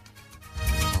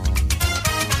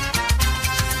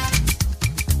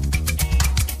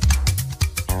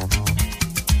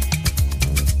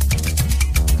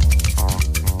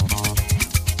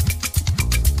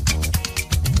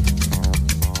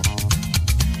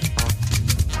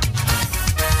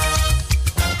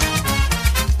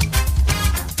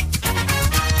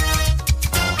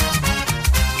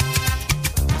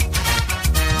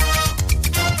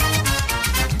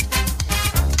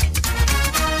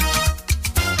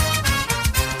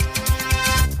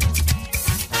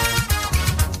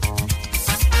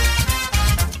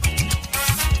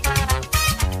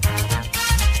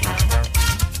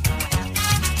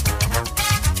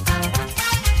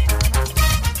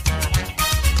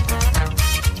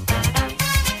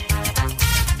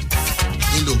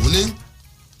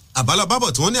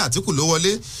 àbálọ́bábọ̀ tí wọ́n ní Àtíkù ló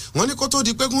wọlé wọ́n ní kó tó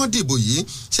di pé wọ́n dìbò yìí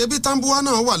ṣe bí Tambuwa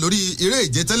náà wà lórí eré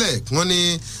ìje tẹ́lẹ̀ wọ́n ní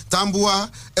Tambuwa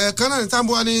ẹ̀ẹ̀kan náà ní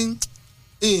Tambuwa ní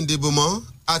ìdìbò mọ́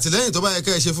àtìlẹ́yìn tó bá yẹ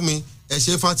kẹ́ ẹ ṣe fún mi ẹ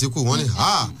ṣe fún Àtíkù wọ́n ní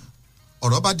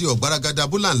ọ̀rọ̀ bá di ọ̀gbaragada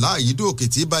búlànlá àyídó òkè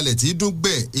tí balẹ̀ tí dún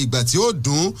gbẹ̀ ìgbà tí ó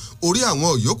dùn orí àwọn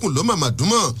òyòkùn ló màmá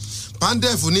dùnmọ̀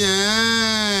Pandef ní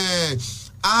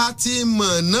a ti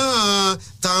mọ̀ náà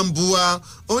Tambuwa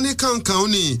oníkankan ó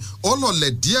ní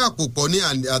ọlọ́lẹ̀ díẹ̀ àpòpọ̀ ní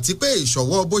àti pé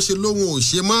ìṣọ̀wọ́ bó ṣe lóhun ò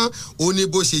ṣe mọ́ ó ní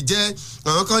bó ṣe jẹ́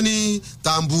àwọn kan ní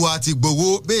Tambuwa ti gbowó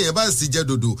bẹ́ẹ̀ bá sì jẹ́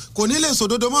dòdò kò ní lè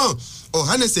sòdodo mọ́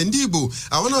Ọ̀hánẹsẹ̀ Ndigbo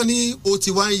àwọn náà ní ó ti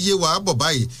wá ń yé wa bọ̀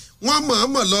báyìí wọ́n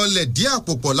mọ̀ọ́mọ̀ lọ lẹ̀ díẹ̀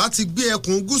àpòpọ̀ láti gbé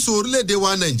ẹkùn gúúsù orílẹ̀-èdè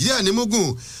wa Nàìjíríà ní mugun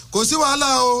kò sí wàhálà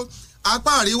o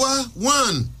apá àríwá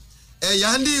 1 ẹ̀yà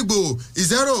Ndigbo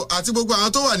 0 àti gbogbo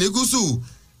àwọn tó wà ní gúúsù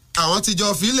àwọn ti jọ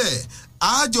filẹ̀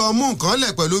àjọ mú nǹkan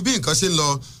lẹ̀ pẹ̀lú bí nǹkan ṣe ń lọ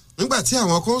nígbà tí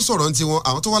àwọn kan sọ̀rọ̀ ní tiwọn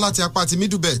àwọn tó wá láti apá ti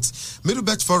Middle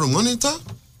Belt Forum wọ́n ní tán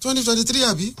 2023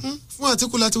 àbí fún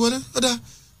Àtíkù láti wọlé ọ̀dà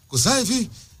kò sáì fi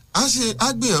á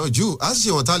gbìyànjú á sì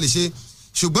ṣe wọ̀n tá a lè ṣe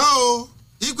ṣùgbọ́n o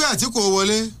ìpè Àtíkù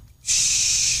wọlé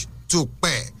tó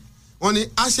pẹ̀ wọ́n ní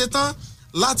a ṣe tán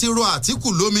láti ro Àtíkù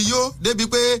lómi yó débi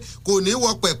pé kò ní wọ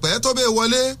pẹ̀pẹ́ tó bẹ́ẹ̀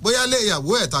wọlé bóyá lé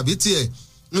ìyàwó ẹ̀ tàbí tiẹ̀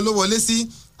ń ló wọlé sí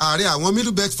ààrẹ àwọn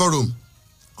Middle Belt Forum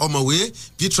ọ̀mọ̀wé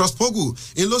Petrus Pogu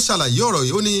ń ló ṣàlàyé ọ̀rọ̀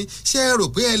yìí ó ní ṣé ẹ rò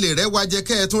pé ẹ lè rẹwà jẹ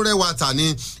kẹ́ ẹ tún rẹwà tà ní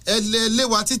ẹ lè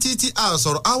léwa títí tí a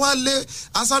sọ̀rọ̀ àwa lé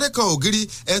asáré kan ògiri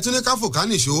ẹ tún ní káfò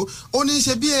kánìṣó ó ní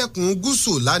ṣe bí ẹkùn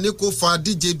gúúsù lání kó fa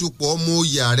díje dupò ọmọ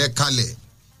oyè ààrẹ kalẹ̀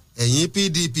ẹ̀yin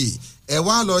PDP ẹ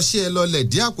wá lọ ṣe ẹ lọ lẹ̀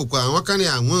dí àpòpọ̀ àwọn kan ní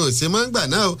àwọn òsè máa ń gbà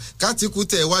náà k'Àtíkù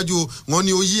tẹ̀ wájú wọn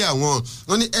ni ó yí àwọn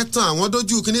ní ẹ tán àwọn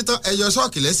dójú kíní tán ẹ yọ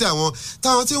ṣọ́ọ̀kì lẹ́sẹ̀ àwọn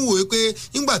táwọn tí ń wòye pé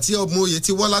ńgbà tí ọmọ òye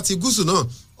ti wọ́ láti gúúsù náà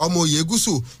ọmọ òye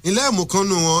gúúsù ilé ẹ̀mú kan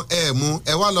nù wọn ẹ̀ẹ̀mú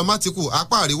ẹ wá lọ m'Àtíkù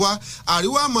apá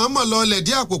àríwá mọ̀ọ́mọ̀ lọ lẹ̀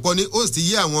dí àpòpọ̀ ní ó sì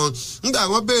yí àwọn ńgbà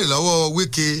wọn béèrè lọ́wọ́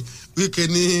Wike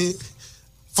ní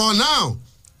for now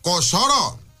kò sọ̀rọ̀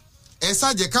ẹ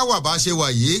ṣàjẹ́ káwà bá ṣe wà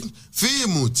yìí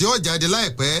fíìmù tí ó jáde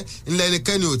láìpẹ́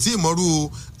ńlẹ́nikẹ́ni ò tí ì mọ́rú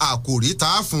àkòrí tá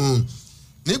a fún un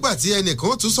nígbà tí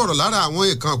ẹnìkan tún sọ̀rọ̀ lára àwọn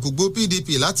ìkan àkùgbó PDP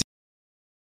láti.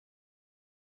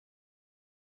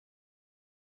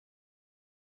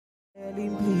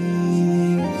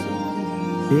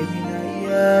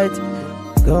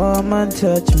 Come and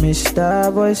touch me,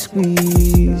 Starboy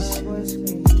squeeze.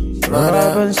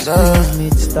 Rub and squeeze me,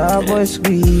 Starboy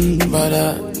squeeze.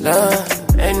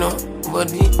 Ain't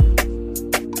nobody.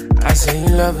 I say you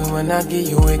love it when I give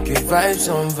you wicked vibes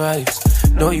on vibes.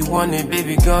 Know you want it,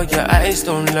 baby girl, your eyes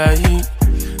don't lie.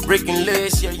 Breaking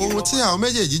lace, yeah, you ohun tí àwọn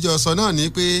méjèèjì jọ sọ náà ni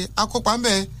pé akópa ń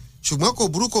bẹ ṣùgbọ́n kò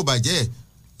burú kò bàjẹ́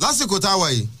lásìkò tá a wà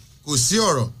yìí kò sí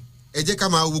ọ̀rọ̀ ẹ jẹ́ ká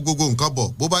máa wo gbogbo nǹkan bọ̀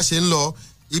bó bá ṣe ń lọ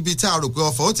ibi tí a rò pé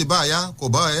ọ̀fọ̀ ó ti bá àyà kò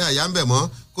bá àyà ń bẹ̀ mọ́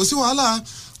kò sí wàhálà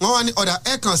wọ́n wá ní ọ̀dà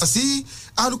ẹ̀ kàn sí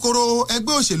alukoro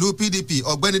ẹgbẹ́ òṣèlú PDP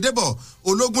ọ̀gbẹ́ni Débọ̀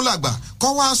Ológúnlàgbà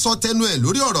kọ́ wá sọ tẹnu ẹ̀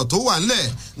lórí ọ̀rọ̀ tó wà ńlẹ̀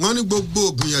wọ́n ní gbogbo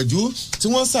gbìyànjú tí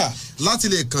wọ́n sà láti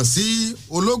lè kàn sí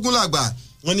Ológúnlàgbà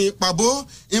wọ́n ní pàbó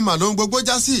ìmàlóhun gbogbo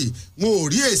já sí wọn ò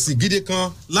rí èsì gidi kan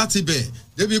láti bẹ̀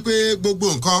débi pé gbogbo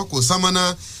nǹkan kò sánmọ́ná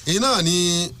iná ni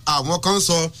àwọn kan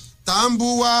sọ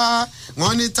Tambuwa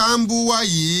wọ́n ní Tambuwa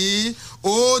yìí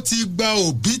ó ti gba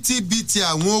òbítíbitì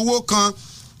àwọn owó kan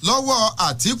lọ́wọ́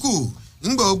Àtíkù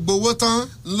ńgbà gbowó tán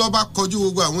ńlọ́ba kọjú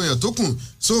gbogbo àwọn èèyàn tó kù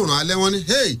sóòrùn alẹ́ wọn ni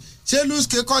hey ṣé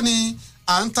lùsùkè kọ́ ni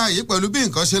à ń ta yìí pẹ̀lú bí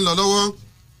nǹkan ṣe ń lọ lọ́wọ́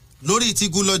lórí ti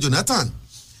Goodluck Jonathan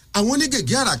àwọn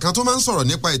onígègé àrà kan tó máa ń sọ̀rọ̀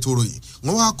nípa ètò ìròyìn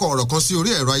wọ́n wá kọ ọ̀rọ̀ kan sí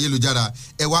orí ẹ̀rọ ayélujára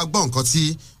ẹ wá gbọ́ nǹkan tí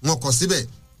wọ́n kọ síbẹ̀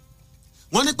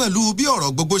wọ́n ní pẹ̀lú bí ọ̀rọ̀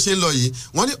gbogbo ṣe ń lọ yìí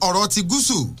wọ́n ní ọ̀rọ̀ ti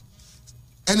gúúsù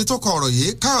ẹni tó kọ ọ̀rọ̀ yìí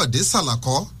Káyọ̀dé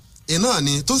Sàlàkọ́ iná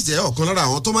ni tó sì jẹ́ ọ̀kan lára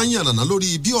àwọn tó máa ń yànnàná lórí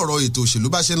bí ọ̀rọ̀ ètò òṣèlú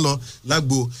bá ṣe ń lọ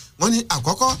lágbo wọ́n ní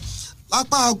àkọ́kọ́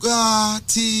lápá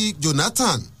ti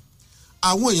Jonathan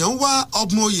àwọn èèyàn ń wá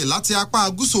ọmọ oyè láti apá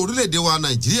gúúsù orílẹ̀-èdè wa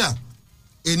Nàìjíríà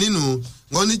nínú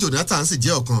wọ́n ní Jonathan sì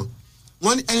jẹ́ ọ̀kan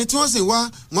wọ́n ní ẹni tí wọ́n sì wá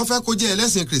wọ́n fẹ́ kó jẹ́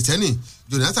ẹlẹ́sìn kìrìsìtẹ́nì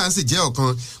Jonathan sì jẹ́ ọ̀kan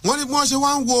wọ́n ní bí wọ́n ṣe wá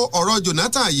ń wo ọ̀rọ̀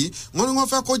Jonathan yìí wọ́n ní wọ́n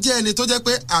fẹ́ kó jẹ́ ẹni tó jẹ́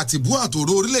pé àtìbú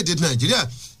àtòrò orílẹ̀-èdè Nàìjíríà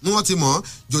ni wọ́n ti mọ̀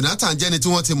Jonathan jẹ́ ẹni tí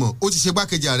wọ́n ti mọ̀ ó ti ṣe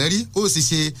gbákejì ààrẹ rí ó sì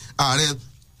ṣe ààrẹ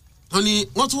wọ́n ní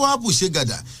wọ́n tún wá bùṣe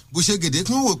gàdà bùṣe gèdè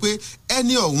kí wọ́n wò pé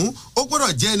ẹni ọ̀hún ó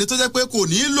gbọ́dọ̀ jẹ́ ẹni tó jẹ́ pé kò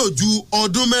ní í lò ju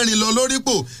ọdún 4 lọ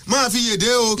lórípò máa fi yèdè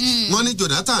o wọ́n ní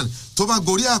Jonathan tó bá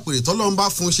gorí àpèrè tọ́lọ́run bá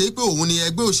fún un ṣe pé òun ni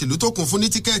ẹgbẹ́ òṣèlú tó kún fún ní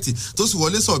tíkẹ́ẹ̀tì tó sì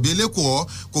wọlé sọ̀bí elékòó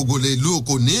kò gòlè lu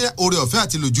kò ní oore ọ̀fẹ́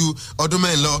àti lò ju ọdún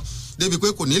 4 lọ débi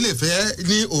pé kò ní lè fẹ́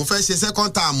ní òun fẹ́ ṣe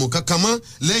second term kankan mọ́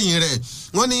lẹ́yìn rẹ̀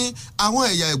wọ́n ní àwọn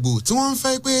ẹ̀yà Ìgbò tí wọ́n ń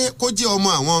fẹ́ pé kó jẹ́ ọmọ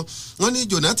àwọn wọ́n ní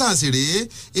Jonathan sì rèé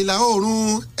ìlà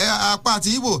oòrùn apá ti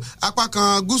Ìgbò apá kan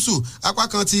gúúsù apá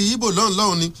kan ti Ìgbò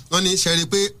lọ́hùn ni wọ́n ní ṣẹ́rí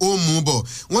pé ó mú bọ̀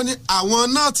wọ́n ní àwọn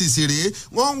náà ti sì rèé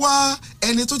wọ́n wá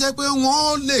ẹni tó jẹ́ pé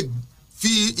wọ́n lè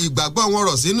fi ìgbàgbọ́ wọn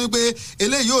rọ̀ sínú pé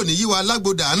eléyìí ò ní yí wa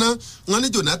lágbódà àná wọ́n ní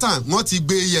Jonathan wọ́n ti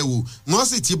gbé yẹ̀wò wọ́n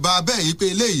sì ti bá bẹ́ẹ̀ yí pé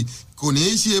eléyìí kò ní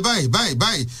í ṣe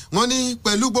báyìí wọ́n ní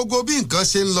pẹ̀lú gbogbo bí nǹkan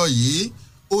ṣe ń lọ yìí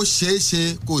ó ṣeé ṣe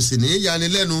kò sì ní í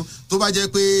yanilẹ́nu tó bá jẹ́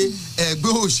pé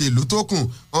ẹgbẹ́ òṣèlú tó kù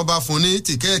wọ́n bá fún ní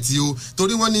tìkẹ́ẹ̀tì o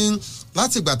torí wọ́n ní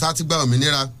látìgbà tá a ti gba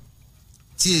òmìnira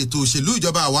ti ètò òṣèlú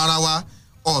ìjọba àwarawa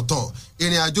ọ̀tọ̀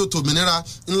ìrìn àjò tòmìnira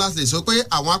ńlá lè sọ pé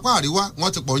àwọn apá àríwá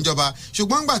wọ́n ti pọ̀ ń jọba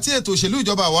ṣùgbọ́n ńgbà tí ètò òṣèlú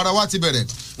ìjọba àwarawa ti bẹ̀rẹ̀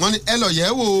wọ́n ní ẹ lọ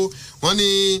yẹ̀ wò wọ́n ní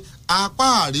apá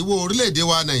àríwó orílẹ̀-èdè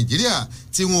wa Nàìjíríà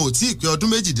tí wọn ò tí ì pé ọdún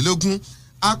 18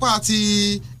 apá ti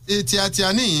tíatíá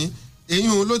níyìn èyí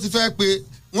ló ti fẹ́ pé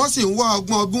wọ́n sì ń wá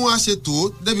ọgbọ́n bí wọ́n á ṣe tó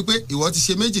débi pé ìwọ ti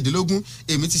ṣe 18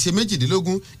 èmi ti ṣe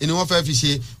 18 ni wọ́n fẹ́ fi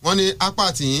ṣe wọ́n ní apá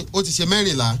tìyín ó ti ṣe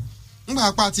 14 ńgbà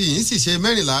apá tí yìí sì ṣe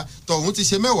 14 tọ̀hún ti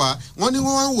ṣe 10 wọ́n ní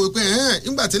wọ́n wá ń wò pé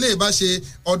ńgbà tí lè bá ṣe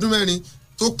ọdún 4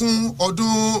 tó kún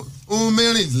ọdún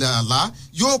 14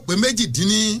 yóò pé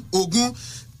 18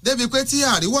 débi pé tí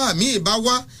àríwá míì bá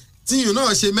wá tíyùn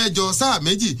náà ṣe 8 sáà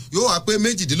 2 yóò wá pé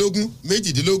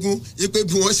 18 ipe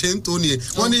bí wọ́n ṣe ń tó nìyẹn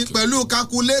wọ́n ní pẹ̀lú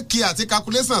kakuléèkì àti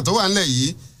kakulésàn tó wà nílẹ̀ yìí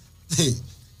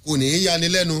kò ní í yani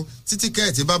lẹ́nu títí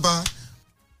kẹ́ẹ̀tì bábá.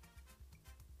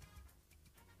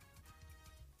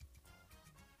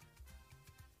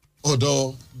 ọ̀dọ̀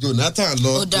Jonathan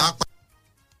lọ lápá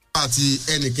àti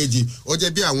ẹnìkejì ó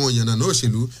jẹ́ bí àwọn yànnàná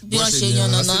òṣèlú bí wọ́n ṣe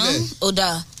yànnàná ó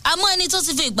dáa àmọ́ ẹni tó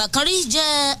ti fi ìgbà kan rí jẹ́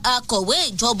akọ̀wé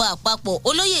ìjọba àpapọ̀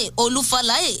olóyè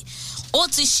Olúfaláyè ó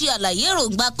ti ṣe àlàyé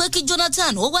èròǹgbà pé kí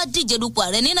Jonathan ó wá díje dupò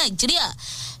ààrẹ ní Nàìjíríà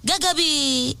gẹ́gẹ́ bí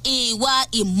ìwà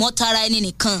ìmọ̀tara ẹni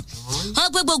nìkan wọ́n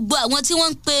pé gbogbo àwọn tí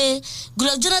wọ́n ń pe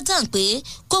Goodluck Jonathan pé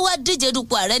kó wá díje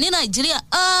dupò ààrẹ ní Nàìjíríà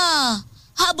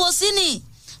àbòsí ni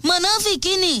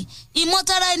mọ̀nàfíkì ni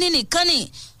ìmọ̀tara ẹni nìkan ni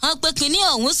wọ́n pe kínní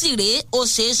ọ̀hún sì rèé ó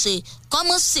ṣeéṣe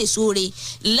kọ́mọ́ sèṣore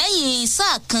lẹ́yìn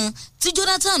sáà kan tí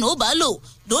Jonathan ó bá lò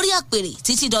lórí àpèrè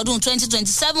títí dọdún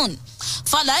 2027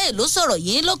 Fálàyé ló sọ̀rọ̀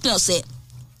yìí lópin ọ̀sẹ̀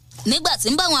nígbà tí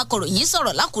ń bá àwọn akọ̀ròyìn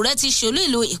sọ̀rọ̀ l'Ákúrẹ́ tí ṣe olú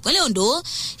ìlú ìpínlẹ̀ Ondo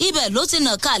ibẹ̀ ló ti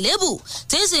nà ká lébù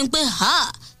tí ń sì ń pé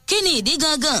kí ni ìdí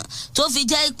gangan tó fi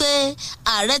jẹ́ pé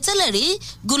ààrẹ tẹ́lẹ̀ rí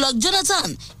Goodluck Jonathan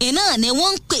iná ni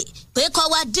wọ́n ń pé kó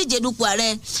wá díje dupò ààrẹ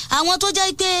àwọn tó jẹ́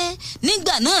pé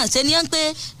nígbà náà ṣe ni wọ́n pé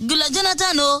Goodluck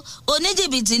Jonathan o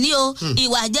oníjìbìtì ni o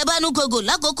ìwà àjẹbánúkogò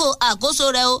lákòókò àkóso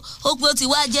rẹ̀ ó pé ó ti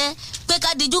wá jẹ́ pé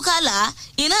ká dijú kàlà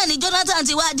iná ni Jonathan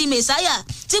ti wá di mẹ̀sáyà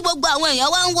tí gbogbo àwọn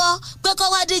èèyàn wá ń wọ́ pé kó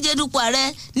wá díje dupò ààrẹ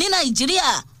ní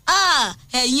Nàìjíríà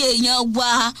ẹ̀yin èèyàn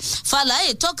wa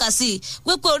Fálàyé tọ́ka sí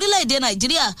wípé orílẹ̀-èdè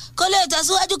Nàìjíríà kò lè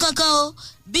tẹ̀síwájú kankan o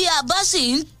bí a bá sì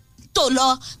ń tò lọ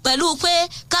pẹ̀lú pé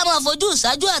ká máa fojú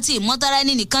ìṣáájú àti ìmọ̀tara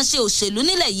ẹni nìkan ṣe òṣèlú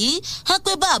nílẹ̀ yìí hàn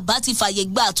pé bàbá ti fàyè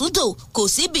gba àtúntò kò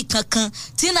síbì kankan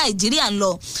tí Nàìjíríà ń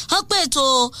lọ hàn pé ètò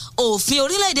òfin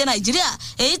orílẹ̀-èdè Nàìjíríà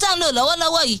èyí tá ń lò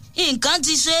lọ́wọ́lọ́wọ́ yìí nǹkan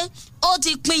ti ṣe ó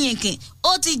ti pinyìnkìn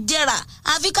ó ti jẹrà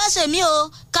àfi ká ṣe mí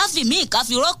o káfí míì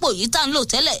káfí rọ́pò yìí tá ń lò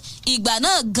tẹ́lẹ̀ ìgbà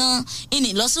náà gan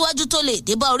ìnìlọsíwájú tó lè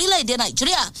dé bá orílẹ̀-èdè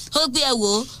nàìjíríà ó gbé ẹ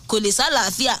wò kò lè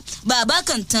sálàáfíà bàbá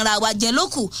kan tanra wa jẹ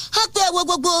lókù ó pé ẹ wo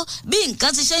gbogbo bí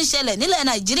nǹkan ti ṣe ń ṣẹlẹ̀ nílẹ̀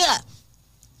nàìjíríà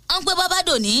wọ́n pé bàbá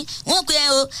dòní wọ́n pe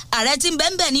o ààrẹ tí ń bẹ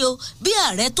ń bẹ ni o bí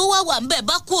ààrẹ tó wà ń bẹ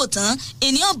bá kú òtán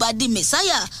ènìyàn bá di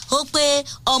mẹ̀sáyà ó pé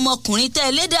ọmọkùnrin tẹ́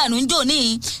ẹ lédè àrùn jòní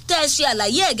tẹ́ ẹ ṣe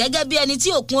àlàyé ẹ̀ gẹ́gẹ́ bí ẹni tí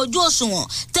òkun ojú òṣùwọ̀n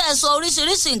tẹ́ ẹ sọ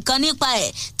oríṣiríṣi nǹkan nípa ẹ̀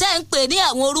tẹ́ ẹ ń pè ní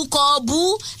àwọn orúkọ ọbú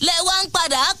lẹ́wà ń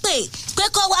padà á pè pé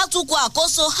kọ́ wá tukọ̀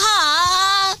àkóso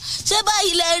ṣé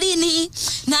báyìí lẹ rí ni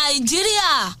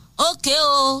nàìjíríà òkè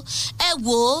o ẹ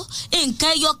wò ó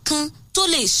nǹkan ẹyọ kan tó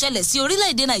lè ṣẹlẹ̀ sí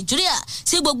orílẹ̀-èdè nàìjíríà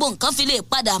tí gbogbo nǹkan fi lè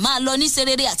padà máa lọ ní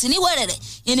serere àti ní wẹ̀rẹ̀rẹ̀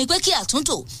ìní pé kí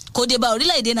àtúntò kó dé bá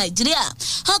orílẹ̀-èdè nàìjíríà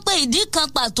wọ́n pe ìdí kan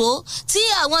pàtó tí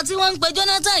àwọn tí wọ́n ń pe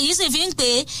Jonathan yìí sì fi ń pè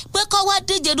é pé kó wá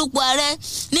díje dupò ààrẹ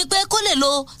ni pé kó lè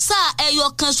lo sáà ẹyọ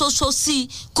kan ṣoṣo sí i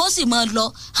kó sì máa lọ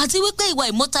àti wípé ìwà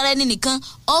ìmọ̀tara ẹni nìkan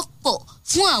ọ̀pọ̀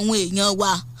fún àwọn èèyàn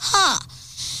wa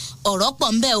ọ̀rọ̀ pọ̀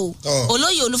ń bẹ o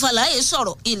olóyè olúfàlàyé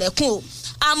sọ̀rọ̀ ilẹ̀kùn o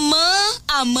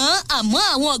àmọ́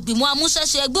àwọn ìgbìmọ̀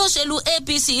amúṣẹ́ṣe ẹgbẹ́ òṣèlú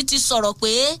APC ti sọ̀rọ̀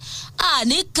pé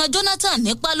àní kan Jonathan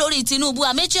nípa lórí Tinubu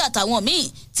Amechi àtàwọn míì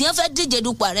tí wọ́n fẹ́ díje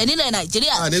dupò ààrẹ nílẹ̀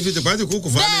Nàìjíríà. àní fi tìpátì kúkú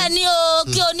fún mi. bẹ́ẹ̀ ni o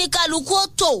kí oníkálukú ó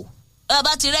tò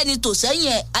bá ti rẹ́ni tò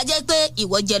sẹ́yìn ẹ̀ á jẹ́ pé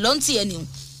ìwọ jẹ̀ ló ń tiẹ̀ nìyẹn.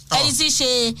 ẹni tí í ṣe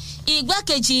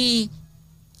igbákejì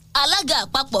alága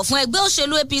àpapọ̀ fún ẹgbẹ́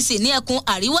òṣèlú APC ní ẹkùn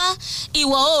àríwá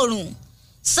ìwọ̀ oòrùn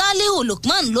Salihu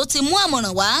Lukman ló ti mú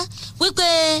àmọ̀ràn wá wípé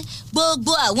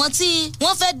gbogbo àwọn tí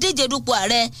wọ́n fẹ́ díje dupò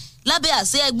ààrẹ lábẹ́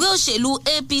àṣẹ ẹgbẹ́ òṣèlú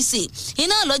APC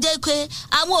iná ló jẹ́ pé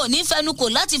àwọn ò ní fẹnukò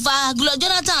láti fa Goodluck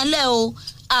Jonathan lẹ̀ o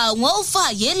àwọn ó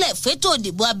fààyè lẹ̀ fétò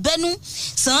ìdìbò abẹ́nú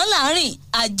sàn láàrin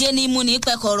ajẹnimúni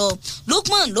pẹ̀kọ̀rọ̀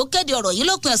Lukman ló kéde ọ̀rọ̀ yìí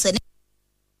lópin ọ̀sẹ̀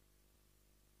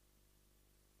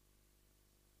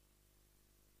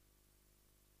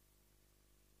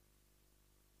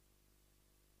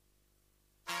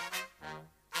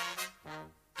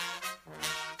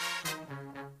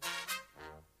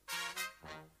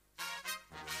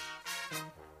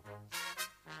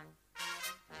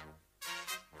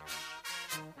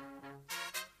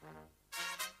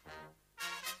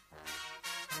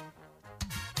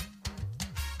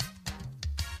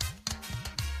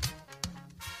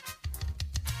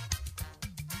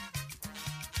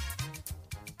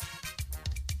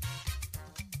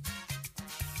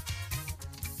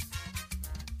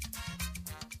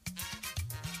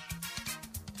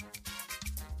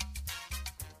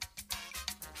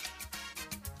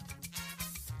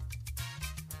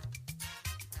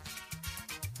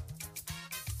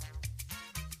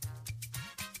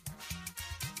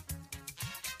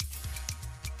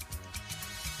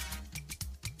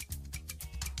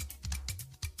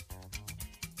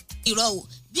ìrọ̀ o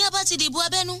bí a bá ti dìbò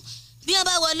abẹ́nú bí a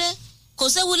bá wọlé kò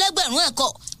séwu lẹ́gbẹ̀rún ẹ̀kọ́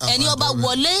ẹni ọba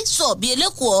wọlé sọ bí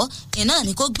elékòó iná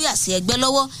ni kó gbé àsíá ẹgbẹ́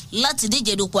lọ́wọ́ láti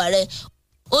díje dupò ààrẹ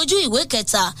ojú ìwé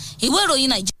kẹta ìwé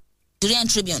ìròyìn Nigerian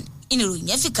Tribune ìnìròyìn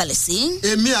yẹn fi kalẹ̀ sí.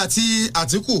 èmi àti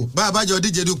Àtíkù bá a bá jọ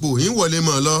díje dupò yín wọlé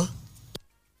mọ́ ọ lọ.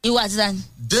 ìwà àti tani.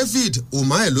 David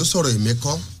Umahi ló sọ̀rọ̀ èmi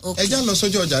kọ́. ẹ já lọ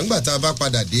sójú ọjà nígbà tá a bá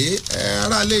padà dé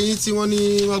aráalé yín tí wọ́n ní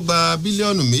wọ́n gba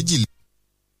bílíọ̀nù 2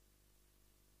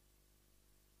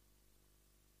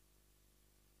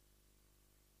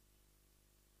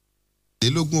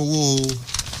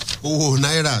 owó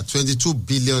náírà 22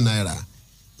 billion naira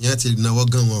yẹn ti náwó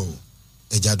gan wọn o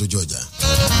ẹja dojú ọjà.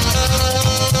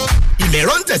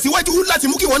 ìlẹ̀rọ ń tẹ̀síwájú láti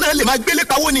mú kí wọn náà lè máa gbélé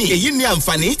pawó ni. èyí ni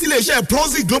àǹfààní tí iléeṣẹ́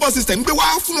Proxy Global System gbé wá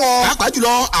fún ọ. pàápàá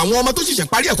jùlọ àwọn ọmọ tó ṣẹ̀ṣẹ̀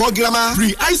parí ẹ̀kọ́ girama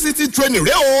pre-ICT training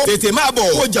rẹ o. tètè máa bọ̀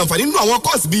kó jàǹfààní nínú àwọn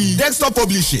course bíi desktop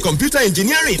publishing, computer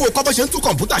engineering, kó kọ́ bó ṣe ń tún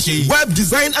kọ̀ǹpútà ṣe, web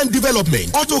design and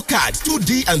development, AutoCAD,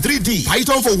 2D and 3D,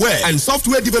 Python for web and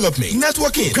software development,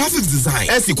 networking, graphics design.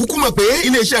 ẹ sì kúkú mọ̀ pé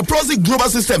iléeṣẹ́ Proxy Global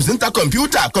Systems ń ta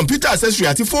kọ̀ǹpútà, computer accessory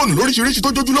àti fóònù lóríṣiríṣi tó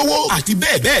jójúlówó àti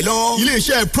bẹ́ẹ̀ bẹ́ẹ̀ lọ.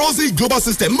 iléeṣẹ́ Proxy Global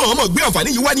System mọ̀ọ́mọ̀ gbé àǹfààní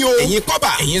yìí wá ní o. ẹ̀yin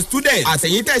kọ́bà, ẹ̀yin student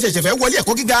àtẹ̀yin tẹ́ ṣẹ̀ṣẹ̀ fẹ́ wọlé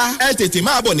ẹ̀kọ́ gíga ẹ tètè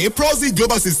máa bọ̀ ní Proxy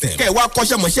Global System kẹ́ wá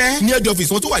kọ́ṣẹ́mọṣẹ́ ní head office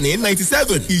wọn tó wà ní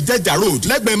 97 Ìjẹ̀jà road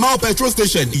lẹ́gbẹ̀ẹ́ Mao petrol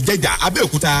station Ìjẹ̀jà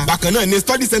Abẹ́òkúta. bákan náà ni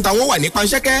study center wọn wà ní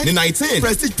Panṣẹ́kẹ́ ní 19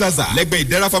 Prestige Plaza lẹ́gbẹ̀ẹ́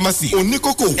Ìdẹ̀ra pharmacy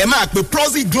Oníkókó. ẹ máa pe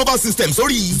Proxy Global System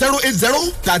sórí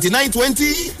 080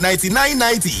 3920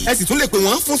 9990. ẹ sì tún lè pè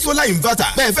wọ́n fún solar inverter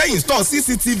bẹ́ẹ̀ fẹ́ install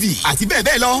CCTV àti bẹ́ẹ̀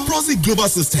bẹ́ẹ̀ lọ. Proxy Global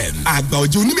System àgbà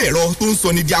òjò onímọ̀ ẹ̀rọ tó ń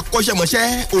sọ ní di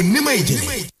akọ́ṣẹ́mọṣẹ́ onímọ̀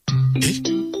ìjìnlẹ̀.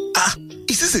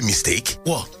 Is this a mistake?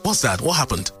 What? What's that? What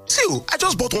happened? See, I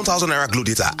just bought 1,000 Naira Glow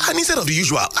data, and instead of the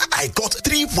usual, I got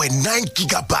 3.9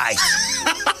 gigabytes.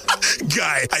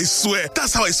 Guy, I swear,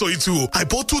 that's how I saw you too. I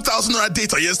bought 2,000 Naira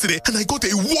data yesterday and I got a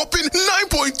whopping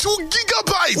 9.2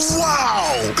 gigabytes.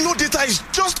 Wow! Glow data is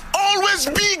just always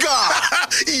bigger.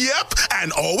 Yep,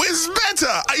 and always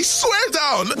better. I swear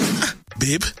down.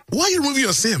 Babe, why are you removing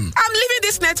your SIM? I'm leaving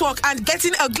this network and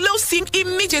getting a Glow SIM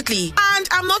immediately. And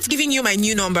I'm not giving you my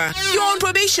new number. You're on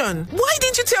probation. Why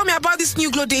didn't you tell me about this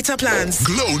new Glow data plans?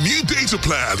 Glow new data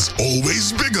plans.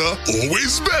 Always bigger,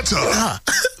 always better.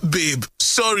 Babe,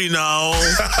 sorry now.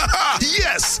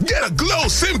 Yes, get a Glow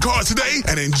SIM card today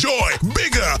and enjoy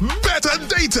bigger, better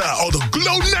data on the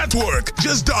Glow network.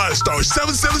 Just dial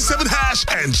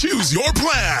 *777# and choose your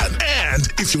plan. And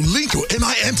if you link your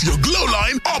NIN to your Glow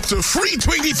line, up to free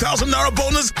 20,000 Naira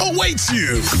bonus awaits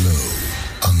you. Glow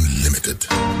Unlimited.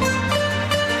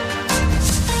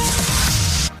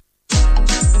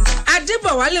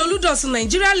 Adébọ̀wálé Olúdọ̀sùn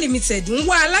Nigeria Limited ń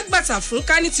wá alágbàtà fún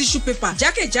Kani tissue paper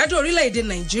jákèjádò orílẹ̀-èdè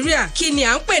Nàìjíríà. Kí ni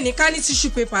à ń pè ní Kani tissue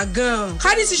paper gan-an?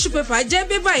 Kani tissue paper jẹ́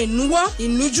bébà ìnuwọ́,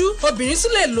 ìnujú. Obìnrin sì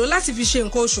lè lò láti fi ṣe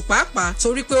nǹkan oṣù pàápàá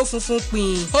torí pé ó funfun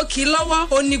pin. Ó kì í lọ́wọ́,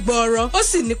 ó ní gbọọrọ, ó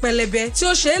sì ní pẹlẹbẹ tí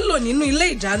ó ṣe é lò nínú ilé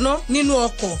ìdáná, nínú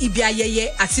ọkọ̀, ibi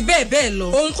ayẹyẹ àti bẹ́ẹ̀ bẹ́ẹ̀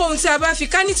lọ. Ohunkóhun tí a bá fi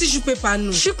Kani tissue paper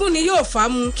nù, ṣíkún ni yóò fà á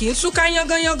mu, kì í túká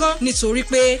yángányángán nítorí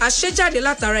pé a ṣe jáde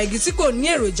látara igi tí kò ní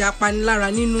èròjà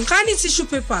apanilára nínú. Kani tissue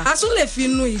paper a tún lè fi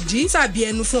nu ìdí tàbí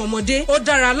ẹnu fún ọmọdé. Ó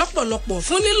dára lọ́pọ̀lọpọ̀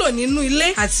fún lílò nínú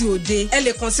ilé àti òde. Ẹ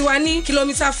lè kàn sí wa ní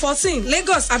kìlómítà 14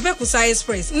 Lagos Abẹ́òkúta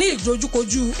Express ní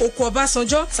ìdojúkojú Oko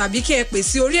Ọbásanjọ́ tàbí kí ẹ pè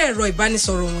sí orí ẹ̀rọ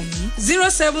ìbánisọ̀rọ̀ wọ̀nyí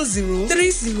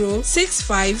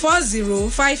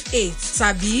 07030654058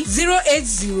 tàbí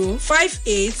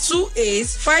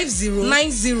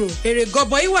 08058285090. Èrè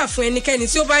gọbọi wà fún ẹnikẹ́ni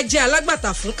tí ó bá jẹ́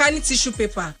alágbàtà fún Kani tissue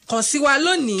paper. Kàn sí wa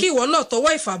lónìí kí ìwọ náà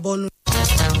tọwọ́ ìfàbọnu.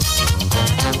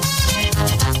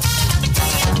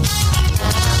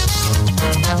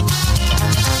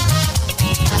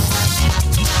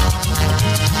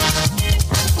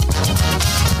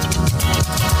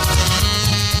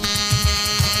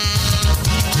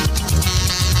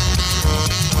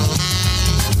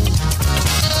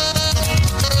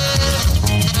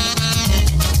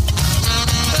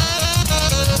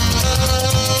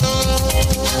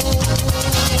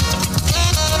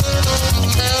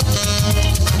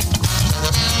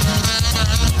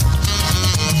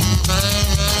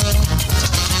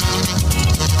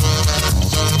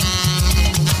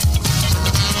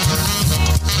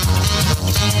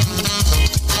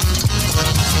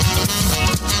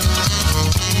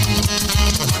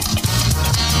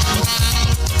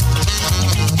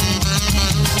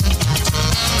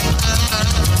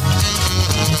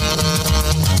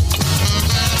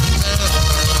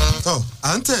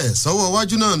 sọ́wọ́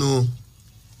wájú náà nu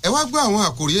ẹ wá gbọ́ àwọn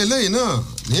àkòrí eléyìí náà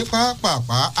ní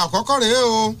pápápá àkọ́kọ́ rèé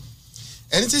o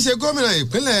ẹni tí í ṣe gómìnà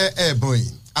ìpínlẹ̀ Ebonyi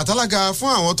àtàlágà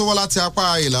fún àwọn tó wá láti apá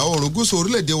ìlà oòrùn gúúsù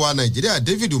orílẹ̀-èdè wa Nàìjíríà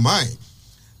David Umahi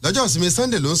lọ́jọ́ ìsinmi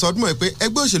Sunday ló ń sọ ọdún mọ́ pé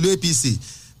ẹgbẹ́ òṣèlú APC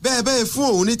bẹ́ẹ̀ fún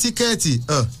òun ní tíkẹ́ẹ̀tì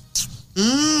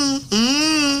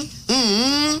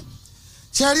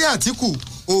ṣẹ́rí Àtíkù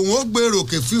òun ó gbèrò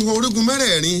kè fi hàn orígun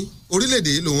mẹ́rẹ̀ẹ̀rin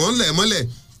orílẹ̀-èdè lòun ń lẹ̀ mọ́lẹ̀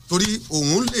torí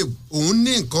òun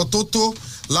ní nǹkan tó tó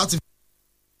láti.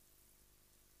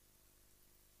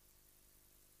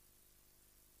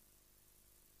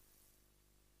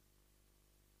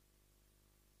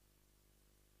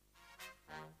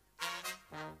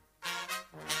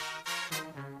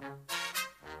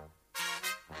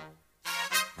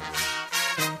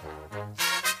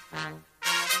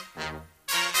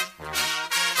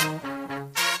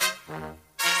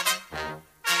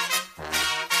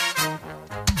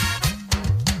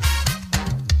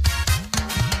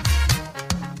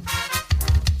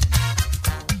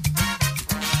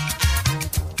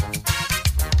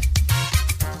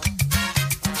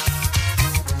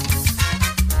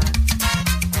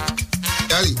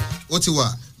 Ó ti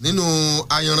wà nínú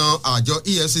ayanran àjọ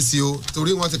EFCC o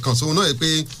torí wọ́n ti kàn sóhun náà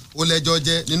pé ó lẹ́jọ́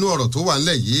jẹ́ nínú ọ̀rọ̀ tó wà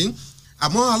ńlẹ̀ yìí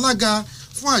àmọ́ alága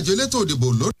fún àjọ elétò òdìbò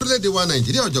lórílẹ̀‐èdè wa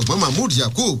Nàìjíríà ọ̀jọ̀gbọ́n Mahmood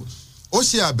Yakub ó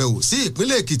ṣe àbẹ̀wò sí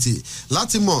ìpínlẹ̀ Èkìtì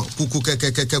láti mọ̀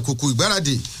kùkù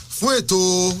ìgbáradì fún ètò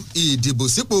ìdìbò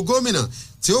sípò gómìnà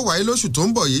tí ó wáyé lóṣù tó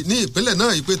ń bọ̀ yìí ní ìpínlẹ̀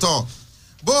náà ìpẹ́tọ̀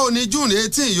bó o ní June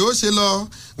 18 yóò ṣe lọ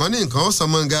wọ́n ní nǹkan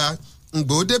sọmọ́ngà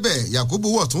ngbò débẹ̀ Yakub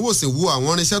wọ̀ tún wò sí wo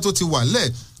àwọn irinṣẹ́ tó ti wà ńlẹ̀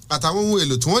àtàwọn ohun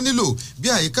èlò tí wọ́n nílò bí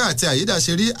àyíká àti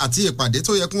àyídáṣerí àti ìpàdé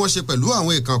tó yẹ kí wọ́n ṣe pẹ̀lú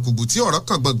àwọn ìkànkùgbù tí ọ̀rọ̀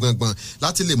kan gbọ̀ngbọ̀ngbọ̀n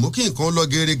láti lè mú kí nǹkan lọ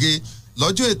gerege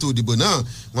lọ́jọ́ ètò ìdìbò náà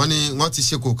wọ́n ní wọ́n ti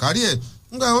ṣe kò kárí ẹ̀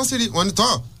ńgbà wọ́n sì rí wọ́n ní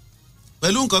tọ́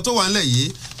pẹ̀lú nǹkan tó wà ńlẹ̀ yìí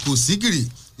kò sí gìrì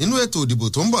nínú ètò ìdìbò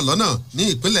tó ń bọ̀ lọ́nà ní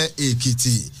ìpínlẹ̀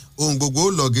Èkìtì ohun gbogbo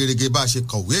lọ gerege bá a ṣe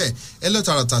kọ̀wé ẹ lọ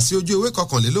tààràtà sí ojú ewé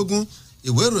 21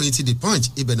 ìwé ìròyìn ti The Punch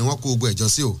ibẹ̀ ni wọ́n kó gbogbo ẹ̀jọ́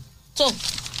sí o. tó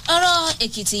ọ̀rọ̀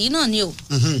èkìtì yìí náà ni o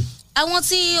àwọn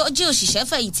tí ó jẹ́ òṣìṣẹ́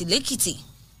fẹ̀yìntì lẹ́kìtì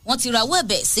wọ́n ti rawọ́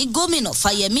ẹ̀bẹ̀ sí gómìnà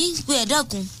fáyẹmí pé ẹ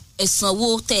dákun ẹ̀san wo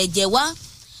tẹ̀ ẹ jẹ wá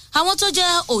àwọn tó jẹ́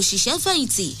òṣìṣẹ́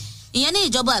fẹ̀yìntì ìyẹn ní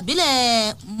ìjọba àbílẹ̀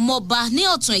mọ̀bà ní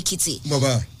ọ̀tún èkìtì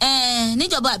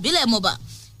níjọba àbílẹ̀ mọ̀bà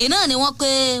iná ni wọ́n pé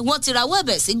wọ́n ti rawọ́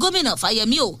ẹ̀bẹ̀ sí gómìnà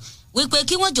fáyẹmí o wípé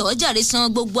kí wọ́n jọ̀ọ́ jàre san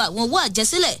gbogbo àwọn owó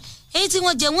àjẹsílẹ̀ èyí tí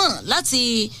wọ́n jẹ wọ́n láti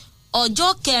ọjọ́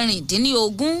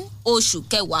 16 oṣù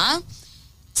kẹwàá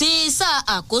tí sáà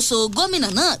àkóso gómìnà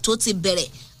náà tó ti bẹ̀rẹ̀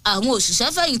àwọn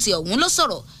òṣìṣẹ́ fẹ̀yìntì ọ̀hún ló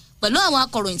sọ̀rọ̀ pẹ̀lú àwọn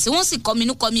akọ̀ròyìn tí wọ́n sì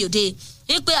kọminú kọmi òde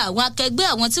wípé àwọn akẹgbẹ́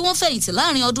àwọn tí wọ́n fẹ̀yìntì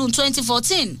láàrin ọdún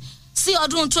 2014 sí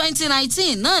ọdún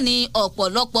 2019 náà ni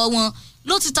ọ̀pọ̀lọpọ̀ wọn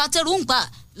ló ti ta tẹ́rù ń pa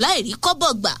láìrí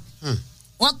kọ́bọ̀ gbà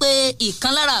wọ́n pe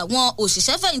ìkan lára àwọn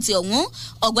òṣìṣẹ́ fẹ̀yìntì ọ̀hún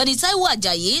ọ̀gbẹ́ni Táíwò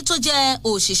Àjàyí tó jẹ́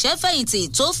òṣìṣẹ́ fẹ̀yìntì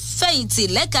tó fẹ̀yìntì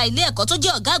lẹ́ka ilé ẹ̀kọ́ tó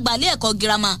jẹ́ ọ̀gá àgbà ilé ẹ̀kọ́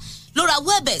girama ló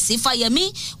rawọ́ ẹ̀bẹ̀ sí Fáyẹmí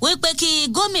wípé kí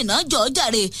gómìnà jọ̀ọ́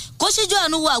jàre kó ṣíjú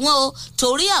àánú wo àwọn o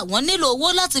torí àwọn nílò owó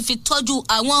láti fi tọ́jú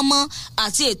àwọn ọmọ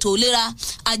àti ètò ìlera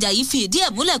Àjàyí fi ìdí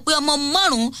ẹ̀ múlẹ̀ pé ọmọ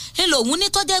 5 ńlò òun ní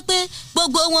tọ́jẹ́ pé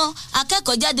gbogbo wọn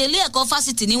akẹ́kọ̀ọ́ jáde ilé ẹ̀kọ́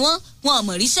fásitì ni wọ́n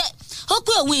mọ̀ ríṣẹ́ ó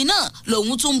pé òun iná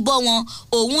lòun tún ń bọ́ wọn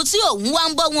òun tí òun wá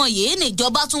ń bọ́ wọn yìí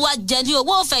níjọba tún wá jẹ ní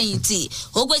owó fẹ̀yìntì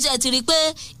ó pé ṣe ti rí i pé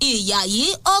ìyà yìí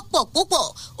ọ̀pọ̀ púpọ̀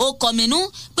ó kọ̀mínú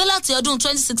pé láti ọdún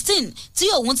 2016 tí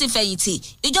òun ti fẹ̀yìntì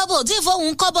ìjọba ò tí ì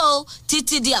fóun kọ́bọ̀ o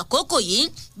títí di àkókò yìí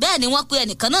bẹ́ẹ̀ ni wọ́n pe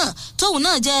ẹnìkan náà tóun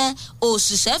náà jẹ́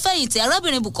òṣìṣẹ́ fẹ̀yìntì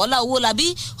arábìnrin Bùkọ́lá Owólabí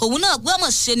òun náà gbé ọmọ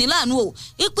ṣe ní láàánú o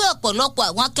wípé ọ̀pọ̀lọpọ̀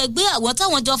àwọn akẹgbẹ́ àwọn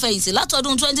táwọn jọ fẹ̀yìntì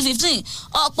látọdún 2015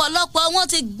 ọ̀pọ̀lọpọ̀ wọn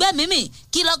ti gbẹ́mìí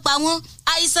kí ló pa wọn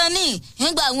àìsàn ní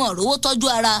nígbà àwọn òrówó tọ́jú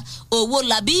ara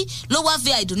Owólabí ló wá fi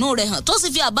àìdùnnú rẹ̀ hàn tó sì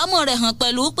fi àbámọ̀ rẹ̀ hàn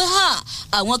pẹ̀lú pé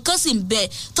àwọn kan sì ń bẹ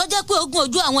tó jẹ́ pé ogún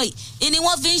ojú àwọn yìí ni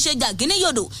wọ́n fi ń ṣe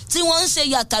jàgínníyòdò tí wọ́n ń ṣe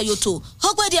yàtàyòtò ó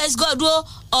pé díẹ̀ gọ́dọ̀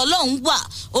Ọlọ́run wà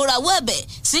ó rawọ́ ẹ̀bẹ̀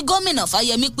sí gómìnà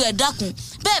Fáyẹmí pé ẹ dákun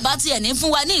bẹ́ẹ̀ bá tiẹ̀ ní fún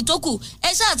wa ní ìtókù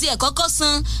ẹ ṣáà tiẹ̀ kọ́kọ́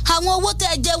san àwọn owó tẹ́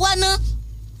ẹ jẹ wá ná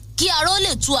kí aró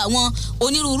lè tu àwọn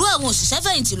onírúurú àwọn òṣìṣẹ́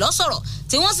fẹ̀yìntì lọ́sọ̀rọ̀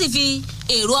tí wọ́n sì fi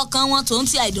èrò ọkàn wọn tó ń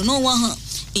ti àìdùnnú wọn hàn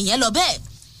ìyẹn lọ bẹ́ẹ̀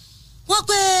wọ́n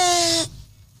pé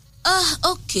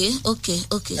ok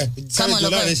kámọ́ lọ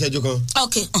bẹ́ẹ̀ ìṣẹ́jú kan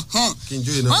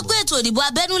wọ́n pé ètò ìdìbò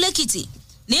abẹ́nú lẹ́kìtì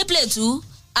ní Plateau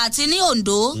àti ní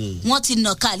Ondo wọ́n ti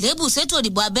nàka lébù sétò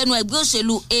ìdìbò abẹ́nú ẹgbẹ́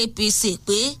òṣèlú APC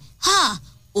pé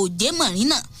òjé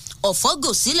mọ̀rínà ọ̀fọ́gò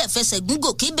sílẹ̀ fẹsẹ̀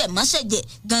gúngò kí bẹ̀ má ṣẹ̀jẹ̀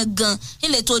gangan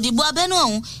ilẹ̀ tó dìbò abẹ́nú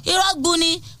ọ̀hún irọ́gbó ni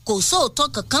kò sóòótọ́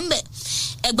kankan bẹ̀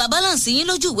ẹgbà balance yín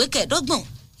lójú ìwé kẹẹ̀ẹ́dọ́gbọ̀n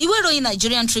ìwé ìròyìn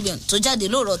Nigerian Tribune tó jáde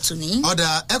lóòrọ̀ tòní. ọ̀dà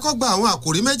ẹ̀kọ́ gba àwọn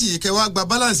àkòrí méjì kẹwàá gba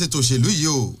balance tòṣèlú yìí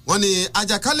o wọ́n ní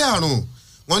àjàkálẹ̀ àrùn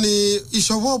wọ́n ní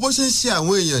ìṣọwọ́ bó ṣe ń ṣe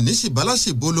àwọn èèyàn ní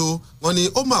ṣìbálàṣìbolo wọ́n ní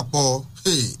ó mà pọ̀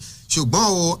ṣùgbọ́n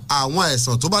o àwọn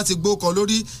àìsàn tó bá ti gbókọ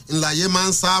lórí ńláyé máa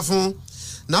ń sá fún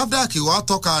NAFDAC wá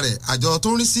tọ́ka rẹ̀ àjọ tó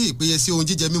ń rí sí ìpéyèsí ohun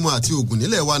jíjẹ mímu àti oògùn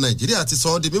nílẹ̀ wa Nàìjíríà ti sọ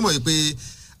ọ́ di mímọ̀ yìí pé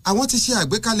àwọn ti ṣe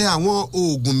àgbékalẹ̀ àwọn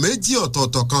oògùn méjì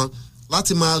ọ̀tọ̀ọ̀tọ̀ kan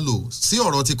láti máa lò sí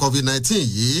ọ̀rọ̀ ti COVID-19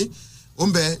 yìí ó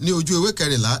ń bẹ ní ojú ewé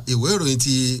 14 ìwé ìròyìn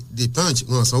ti The Punch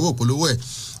wọn sanwó òpolówó ẹ̀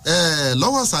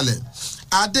lọ́wọ́ ìsàlẹ̀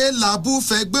Adélabú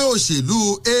fẹgbẹ́ òṣèlú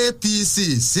APC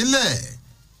sílẹ̀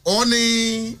ó ní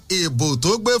ìbò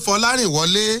tó gbé Fọlárìn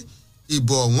wọlé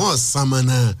ìbò ọ̀wọ́n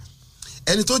sàmànà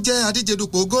ẹni tó jẹ́ adíje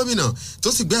dupò gómìnà tó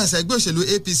sì gbé àṣà ẹgbẹ́ òṣèlú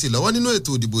APC lọ́wọ́ nínú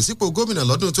ètò ìdìbò sípò gómìnà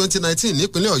lọ́dún 2019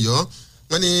 nípínlẹ̀ Ọ̀yọ́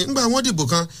wọ́n ní ńgbà wọ́n dìbò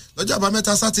kan lọ́jọ́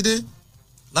àbámẹ́ta sátidé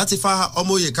láti fa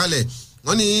ọmọ oyè kalẹ̀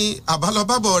wọ́n ní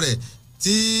àbálọ́bábọ̀ rẹ̀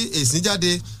tí èsì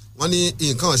jáde wọ́n ní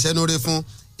nǹkan ọ̀ṣẹ́nure fún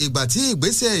ìgbà tí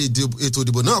ìgbésẹ̀ ètò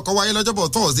ìdìbò náà kọ́ wáyé lọ́jọ́bọ̀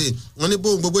Thursday wọ́n ní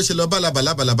bóun gbogbo ṣe lọ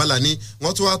bálabàlà ní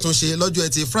wọ́n tún wá tún ṣe lọ́jọ́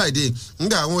ẹtì Friday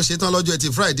ńgbà àwọn ṣe tán lọ́jọ́ ẹtì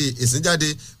Friday èsì jáde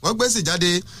wọ́n gbèsè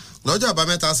jáde lọ́jọ́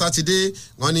àbámẹ́ta sátidé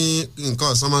wọ́n ní nǹkan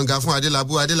ọ̀sánmọ́ngá fún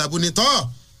Adélabú ní tọ́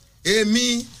èmi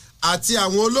àti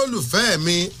àwọn olólùfẹ́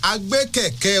mi agbé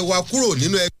kẹ̀kẹ́ wa kúrò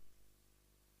nínú ẹgbẹ́.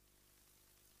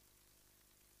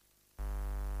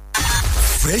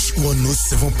 Fresh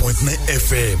 107.9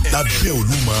 FM lábẹ́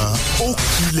Olúmọ ó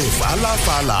kilẹ̀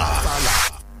fàlàfàlà.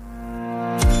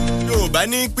 Yorùbá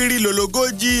ní pírí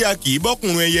lológójì a kì í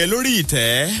bọ́kùnrin ẹyẹ lórí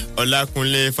ìtẹ́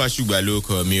Ọlákúnlé Fásùgbà ló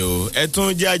kọ mi o ẹ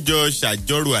tún jẹ́ àjọ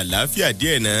ṣàjọrò àlàáfíà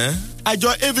díẹ̀ náà àjọ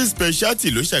Avis Speciality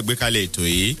ló ṣàgbékalẹ̀ ètò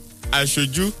yìí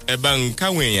aṣojú ẹ bá ń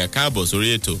káwọn èèyàn káàbọ̀ sórí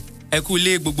ètò. ẹ kú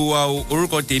ilé gbogbo wa o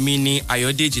orúkọ tèmi ni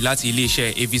Ayọ̀dèjì láti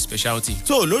iléeṣẹ́ Avis Speciality.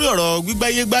 tó lórí ọ̀rọ̀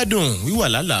gbígbáyé gbádùn wíwà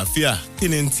lálàáfíà kí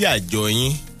ni tí àjọ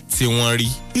yín tí wọ́n rí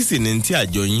kí sì ni tí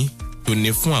àjọ yín tó ní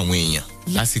fún àwọn èèyàn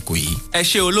lásìkò yìí. ẹ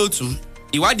ṣe olóòtú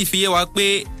ìwádìí fi yé wa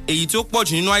pé èyí tó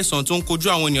pọ̀jù nínú àìsàn tó ń kojú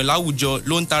àwọn ènìyàn láwùjọ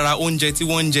ló ń tara oúnjẹ tí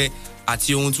wọ́n ń jẹ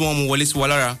àti ohun tí wọ́n mú wọlé sí wa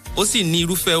lára. Ó sì ní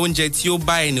irúfẹ́ oúnjẹ tí ó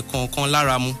bá ẹnìkọ̀ọ̀kan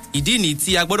lára mu. Ìdí nìyí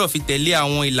tí a gbọ́dọ̀ fi tẹ̀lé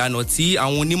àwọn ìlànà tí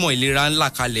àwọn onímọ̀ ìlera ń là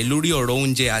kalẹ̀ lórí ọ̀rọ̀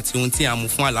oúnjẹ àti ohun tí a mú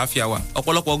fún àlàáfíà wa.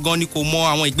 Ọ̀pọ̀lọpọ̀ gan ni kò mọ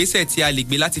àwọn ìgbésẹ̀ tí a lè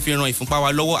gbé láti fi ran ìfúnpá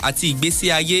wa lọ́wọ́ àti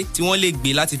ìgbésí ayé tí wọ́n lè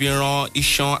gbé láti fi ran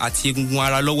iṣan àti egungun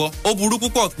ara lọ́wọ́. Ó burú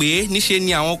púpọ̀ pé níṣe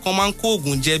ni àwọn kan máa ń kó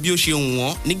oògùn jẹ bí ó ṣe wù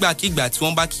wọ́n nígbàkigbà tí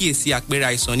wọ́n bá kíyèsí àpẹẹrẹ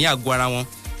àìsàn ní àgọ́ ara wọn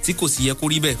tí kò sì yẹ kó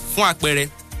rí bẹ́ẹ̀. Fún àpẹẹrẹ,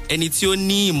 ẹni tí ó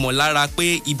ní ìmọ̀lára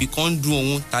pé ibì kan ń dun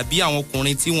òun tàbí àwọn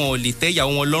ọkùnrin tí wọn ò lè tẹ́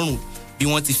ìyàwó wọn lọ́rùn bí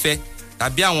wọ́n ti fẹ́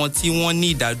tàbí àwọn tí wọ́n ní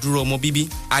ìdádúró ọmọ bíbí.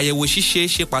 Àyẹ̀wò ṣíṣe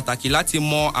ṣe pàtàkì láti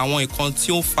mọ àwọn nǹkan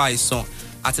tí ó ń fa àìsàn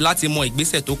àti láti mọ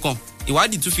ìgbésẹ̀ tó kàn.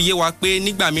 Ìwádìí tún fi yé wa pé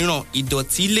nígbà mìíràn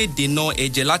ìdọ̀tí lè dènà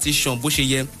ẹ̀jẹ̀ láti ṣàn bó ṣe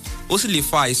yẹ. Ó sì lè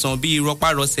fa àìsàn bíi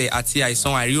rọpárọsẹ̀ àti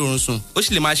àìsàn àìríoorun sùn. Ó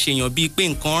sì lè máa ṣèyàn bíi pé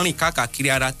nǹkan rìn káàkiri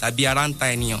ara tàbí ara ń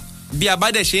ta ènìyàn. Bí a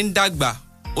bá dẹ̀ ṣe ń dàgbà,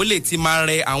 ó lè ti máa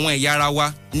rẹ àwọn ẹ̀yà ara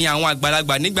wa. Ní àwọn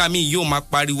àgbàlagbà nígbà míì yóò máa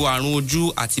pariwo àrùn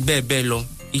ojú àti bẹ́ẹ̀ bẹ́ẹ̀ lọ.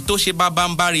 Ìtóṣe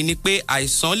bábánbárí ni pé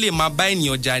àìsàn lè máa bá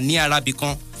ènìyàn jà ní ara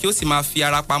bìkan kí ó sì máa fi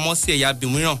ara pamọ́ sí ẹ̀yà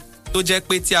bìmíràn, tó jẹ́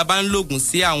pé tí a bá ń lògùn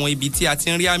sí àwọn ibi tí a ti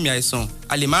ń rí àmì àìsàn,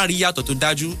 a lè má rí yàtọ̀ tó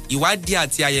dájú. Ìwádìí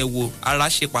àti àyẹ̀wò ara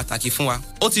ṣe pàtàkì fún wa.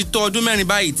 Ó ti tó ọdún 4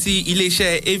 báyìí tí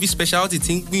iléeṣẹ́ AV Speciality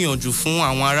ti ń gbìyànjú fún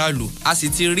àwọn aráàlú. A sì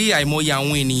ti rí àìmọye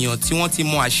àwọn ènìyàn tí wọ́n ti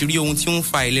mọ àṣírí ohun tí ó ń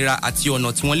fa ìlera àti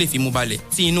ọ̀nà tí wọ́n lè fi mú balẹ̀,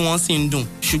 tí inú wọn sì ń dùn.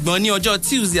 Ṣùgbọ́n ní ọjọ́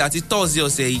Tuesday àti Thursday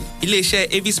ọ̀sẹ̀ yìí,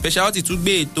 iléeṣẹ́ AV Speciality tún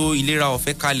gbé ètò ìlera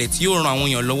ọ̀fẹ́ kalẹ̀ tí yóò ran àwọn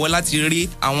èèyàn lọ́wọ́ láti rí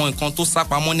àwọn nǹkan tó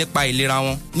sápamọ́ nípa ìlera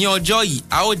wọn. Ní ọjọ́ yìí,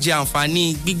 a ó jẹ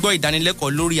àǹfààní gbígbọ́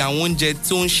ìdánilẹ́kọ̀ọ́ lórí àwọn oúnjẹ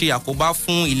tí ó ń ṣe àkóbá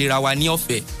fún ìlera wa ní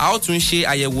ọ̀fẹ́. A ó tún ṣe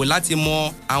àyẹ̀wò láti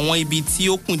mọ àwọn ibi tí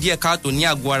ó kù díẹ̀ káàtó ní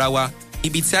àgọ́ ara wa,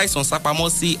 ibi tí àìsàn sápamọ́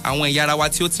sí, àwọn ẹ̀yà ara wa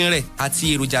tí ó ti ń rẹ̀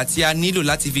àti èròjà tí a nílò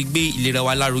láti fi gbé ìlera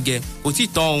wa lárugẹ. Kò tí ì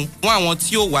tán o, fún àwọn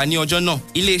tí ó wà ní ọjọ́ náà,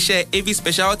 iléeṣẹ́ AV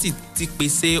Speciality ti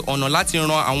pèsè ọ̀nà láti ran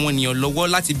àwọn ènìyàn lọ́wọ́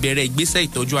láti bẹ̀rẹ̀ ìgbésẹ̀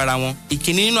ìtọ́jú ara wọn.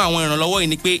 Ìkíní nínú àwọn ìrànlọ́wọ́ yìí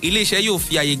ni pé iléeṣẹ́ yóò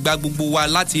fi àyè gba gbogbo wa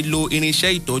láti lo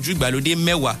irinṣẹ́ ìtọ́jú ìgbàlódé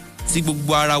 10 sí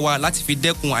gbogbo ara wa láti fi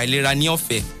dẹ́kun àìlera ní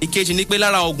ọ̀fẹ́. Ìkejì ni pé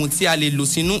lára oògùn tí a lè lò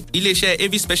sínú, iléeṣẹ́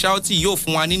AV Speciality yóò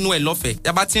fún wa nínú ẹ̀ lọ́fẹ̀ẹ́. Tí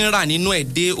a bá ti ń rà nínú ẹ̀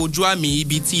dé ojú àmì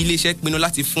ibi tí iléeṣẹ́ pinnu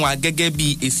láti fún wa gẹ́gẹ́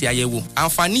bí èsì àyẹ̀wò.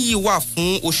 Àǹfààní yìí wà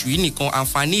fún oṣù yìí nìkan.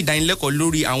 Àǹfààní ìdánilẹ́kọ̀ọ́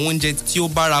lórí àwọn oúnjẹ tí ó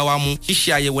bára wa mu,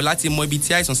 ṣíṣe àyẹ̀wò láti mọ ibi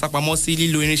tí àìsàn sápamọ́ sí,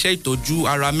 lílo irinṣẹ́ ìtọ́jú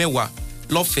ara 10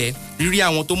 lọ́fẹ̀ẹ́, rírí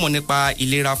àwọn tó mọ̀ nípa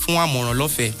ìlera fún àmọ̀ràn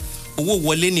lọ́fẹ̀ẹ́. Owó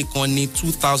wọlé nìkan ni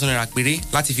 2,000 naira péré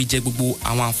láti fi jẹ gbogbo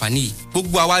àwọn àǹfààní yìí.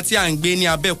 Gbogbo àwa tí à ń gbé ní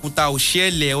Abẹ́òkúta,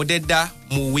 Òṣèlè, Ọ̀dẹ́dá,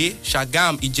 Mòwe,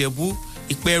 Ṣàgám, Ìjẹ̀bú,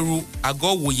 Ìpẹ́rù,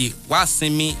 Àgọ́wòye,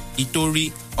 Wàsímí,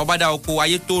 Ìtorí, Ọbádáoko,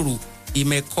 Ayétòrò,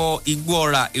 Ìmẹ̀kọ,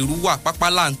 Igbóọrà, Èrúwà,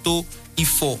 Pápálàntó,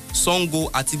 Ifọ̀, Ṣàngó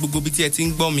àti gbogbo ibi tí ẹ ti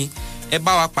ń gbọ́ mi. Ẹ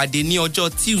bá wa pàdé ní ọjọ́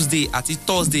Tuesday àti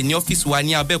Thursday ní ọ́fíìsì wa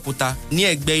ní Abẹ́òkúta ní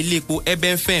ẹ̀gbẹ́ ilé epo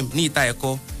Ebenfem ní Ìta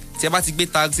Ẹ̀kọ́. Tí ẹ bá ti gbé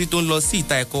taxi tó ń lọ sí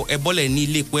Ìta Ẹ̀kọ́, ẹ bọ́lẹ̀ ní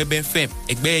ilé epo Ebenfem,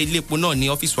 ẹ̀gbẹ́ ilé epo náà ní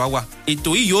ọ́fíìsì wa wà.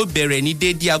 Ètò yìí yóò bẹ̀rẹ̀ ní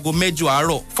déédé aago 8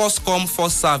 àárọ̀. First come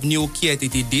first serve ní o kí ẹ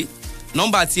tètè dé.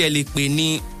 Nọ́mbà tí ẹ lè pè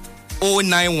ní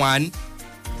 091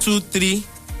 23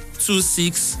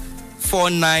 26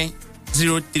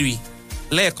 4903.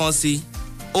 Lẹ́ẹ̀kan sí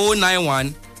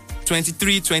 091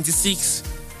 23 26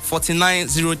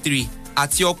 4903.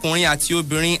 Àti ọkùnrin àti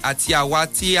obìnrin àti àwa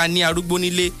tí a ní arúgbó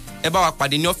nílé, ẹ bá wa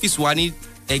pàdé ní ọ́fíìsì wa ní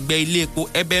ẹgbẹ́ ilé epo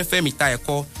Ebenfem Ìta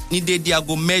Ẹ̀kọ́ ní déédé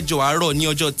aago 8 àárọ̀ ní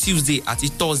ọjọ́ Tuesday àti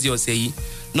Thursday ọ̀sẹ̀ yìí.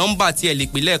 Nọ́mbà tí ẹ lè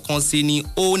pè lẹ́ẹ̀kan sí ní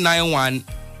 091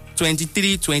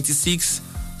 23 26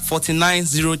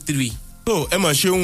 4903. tó ẹ mọ̀ ṣeun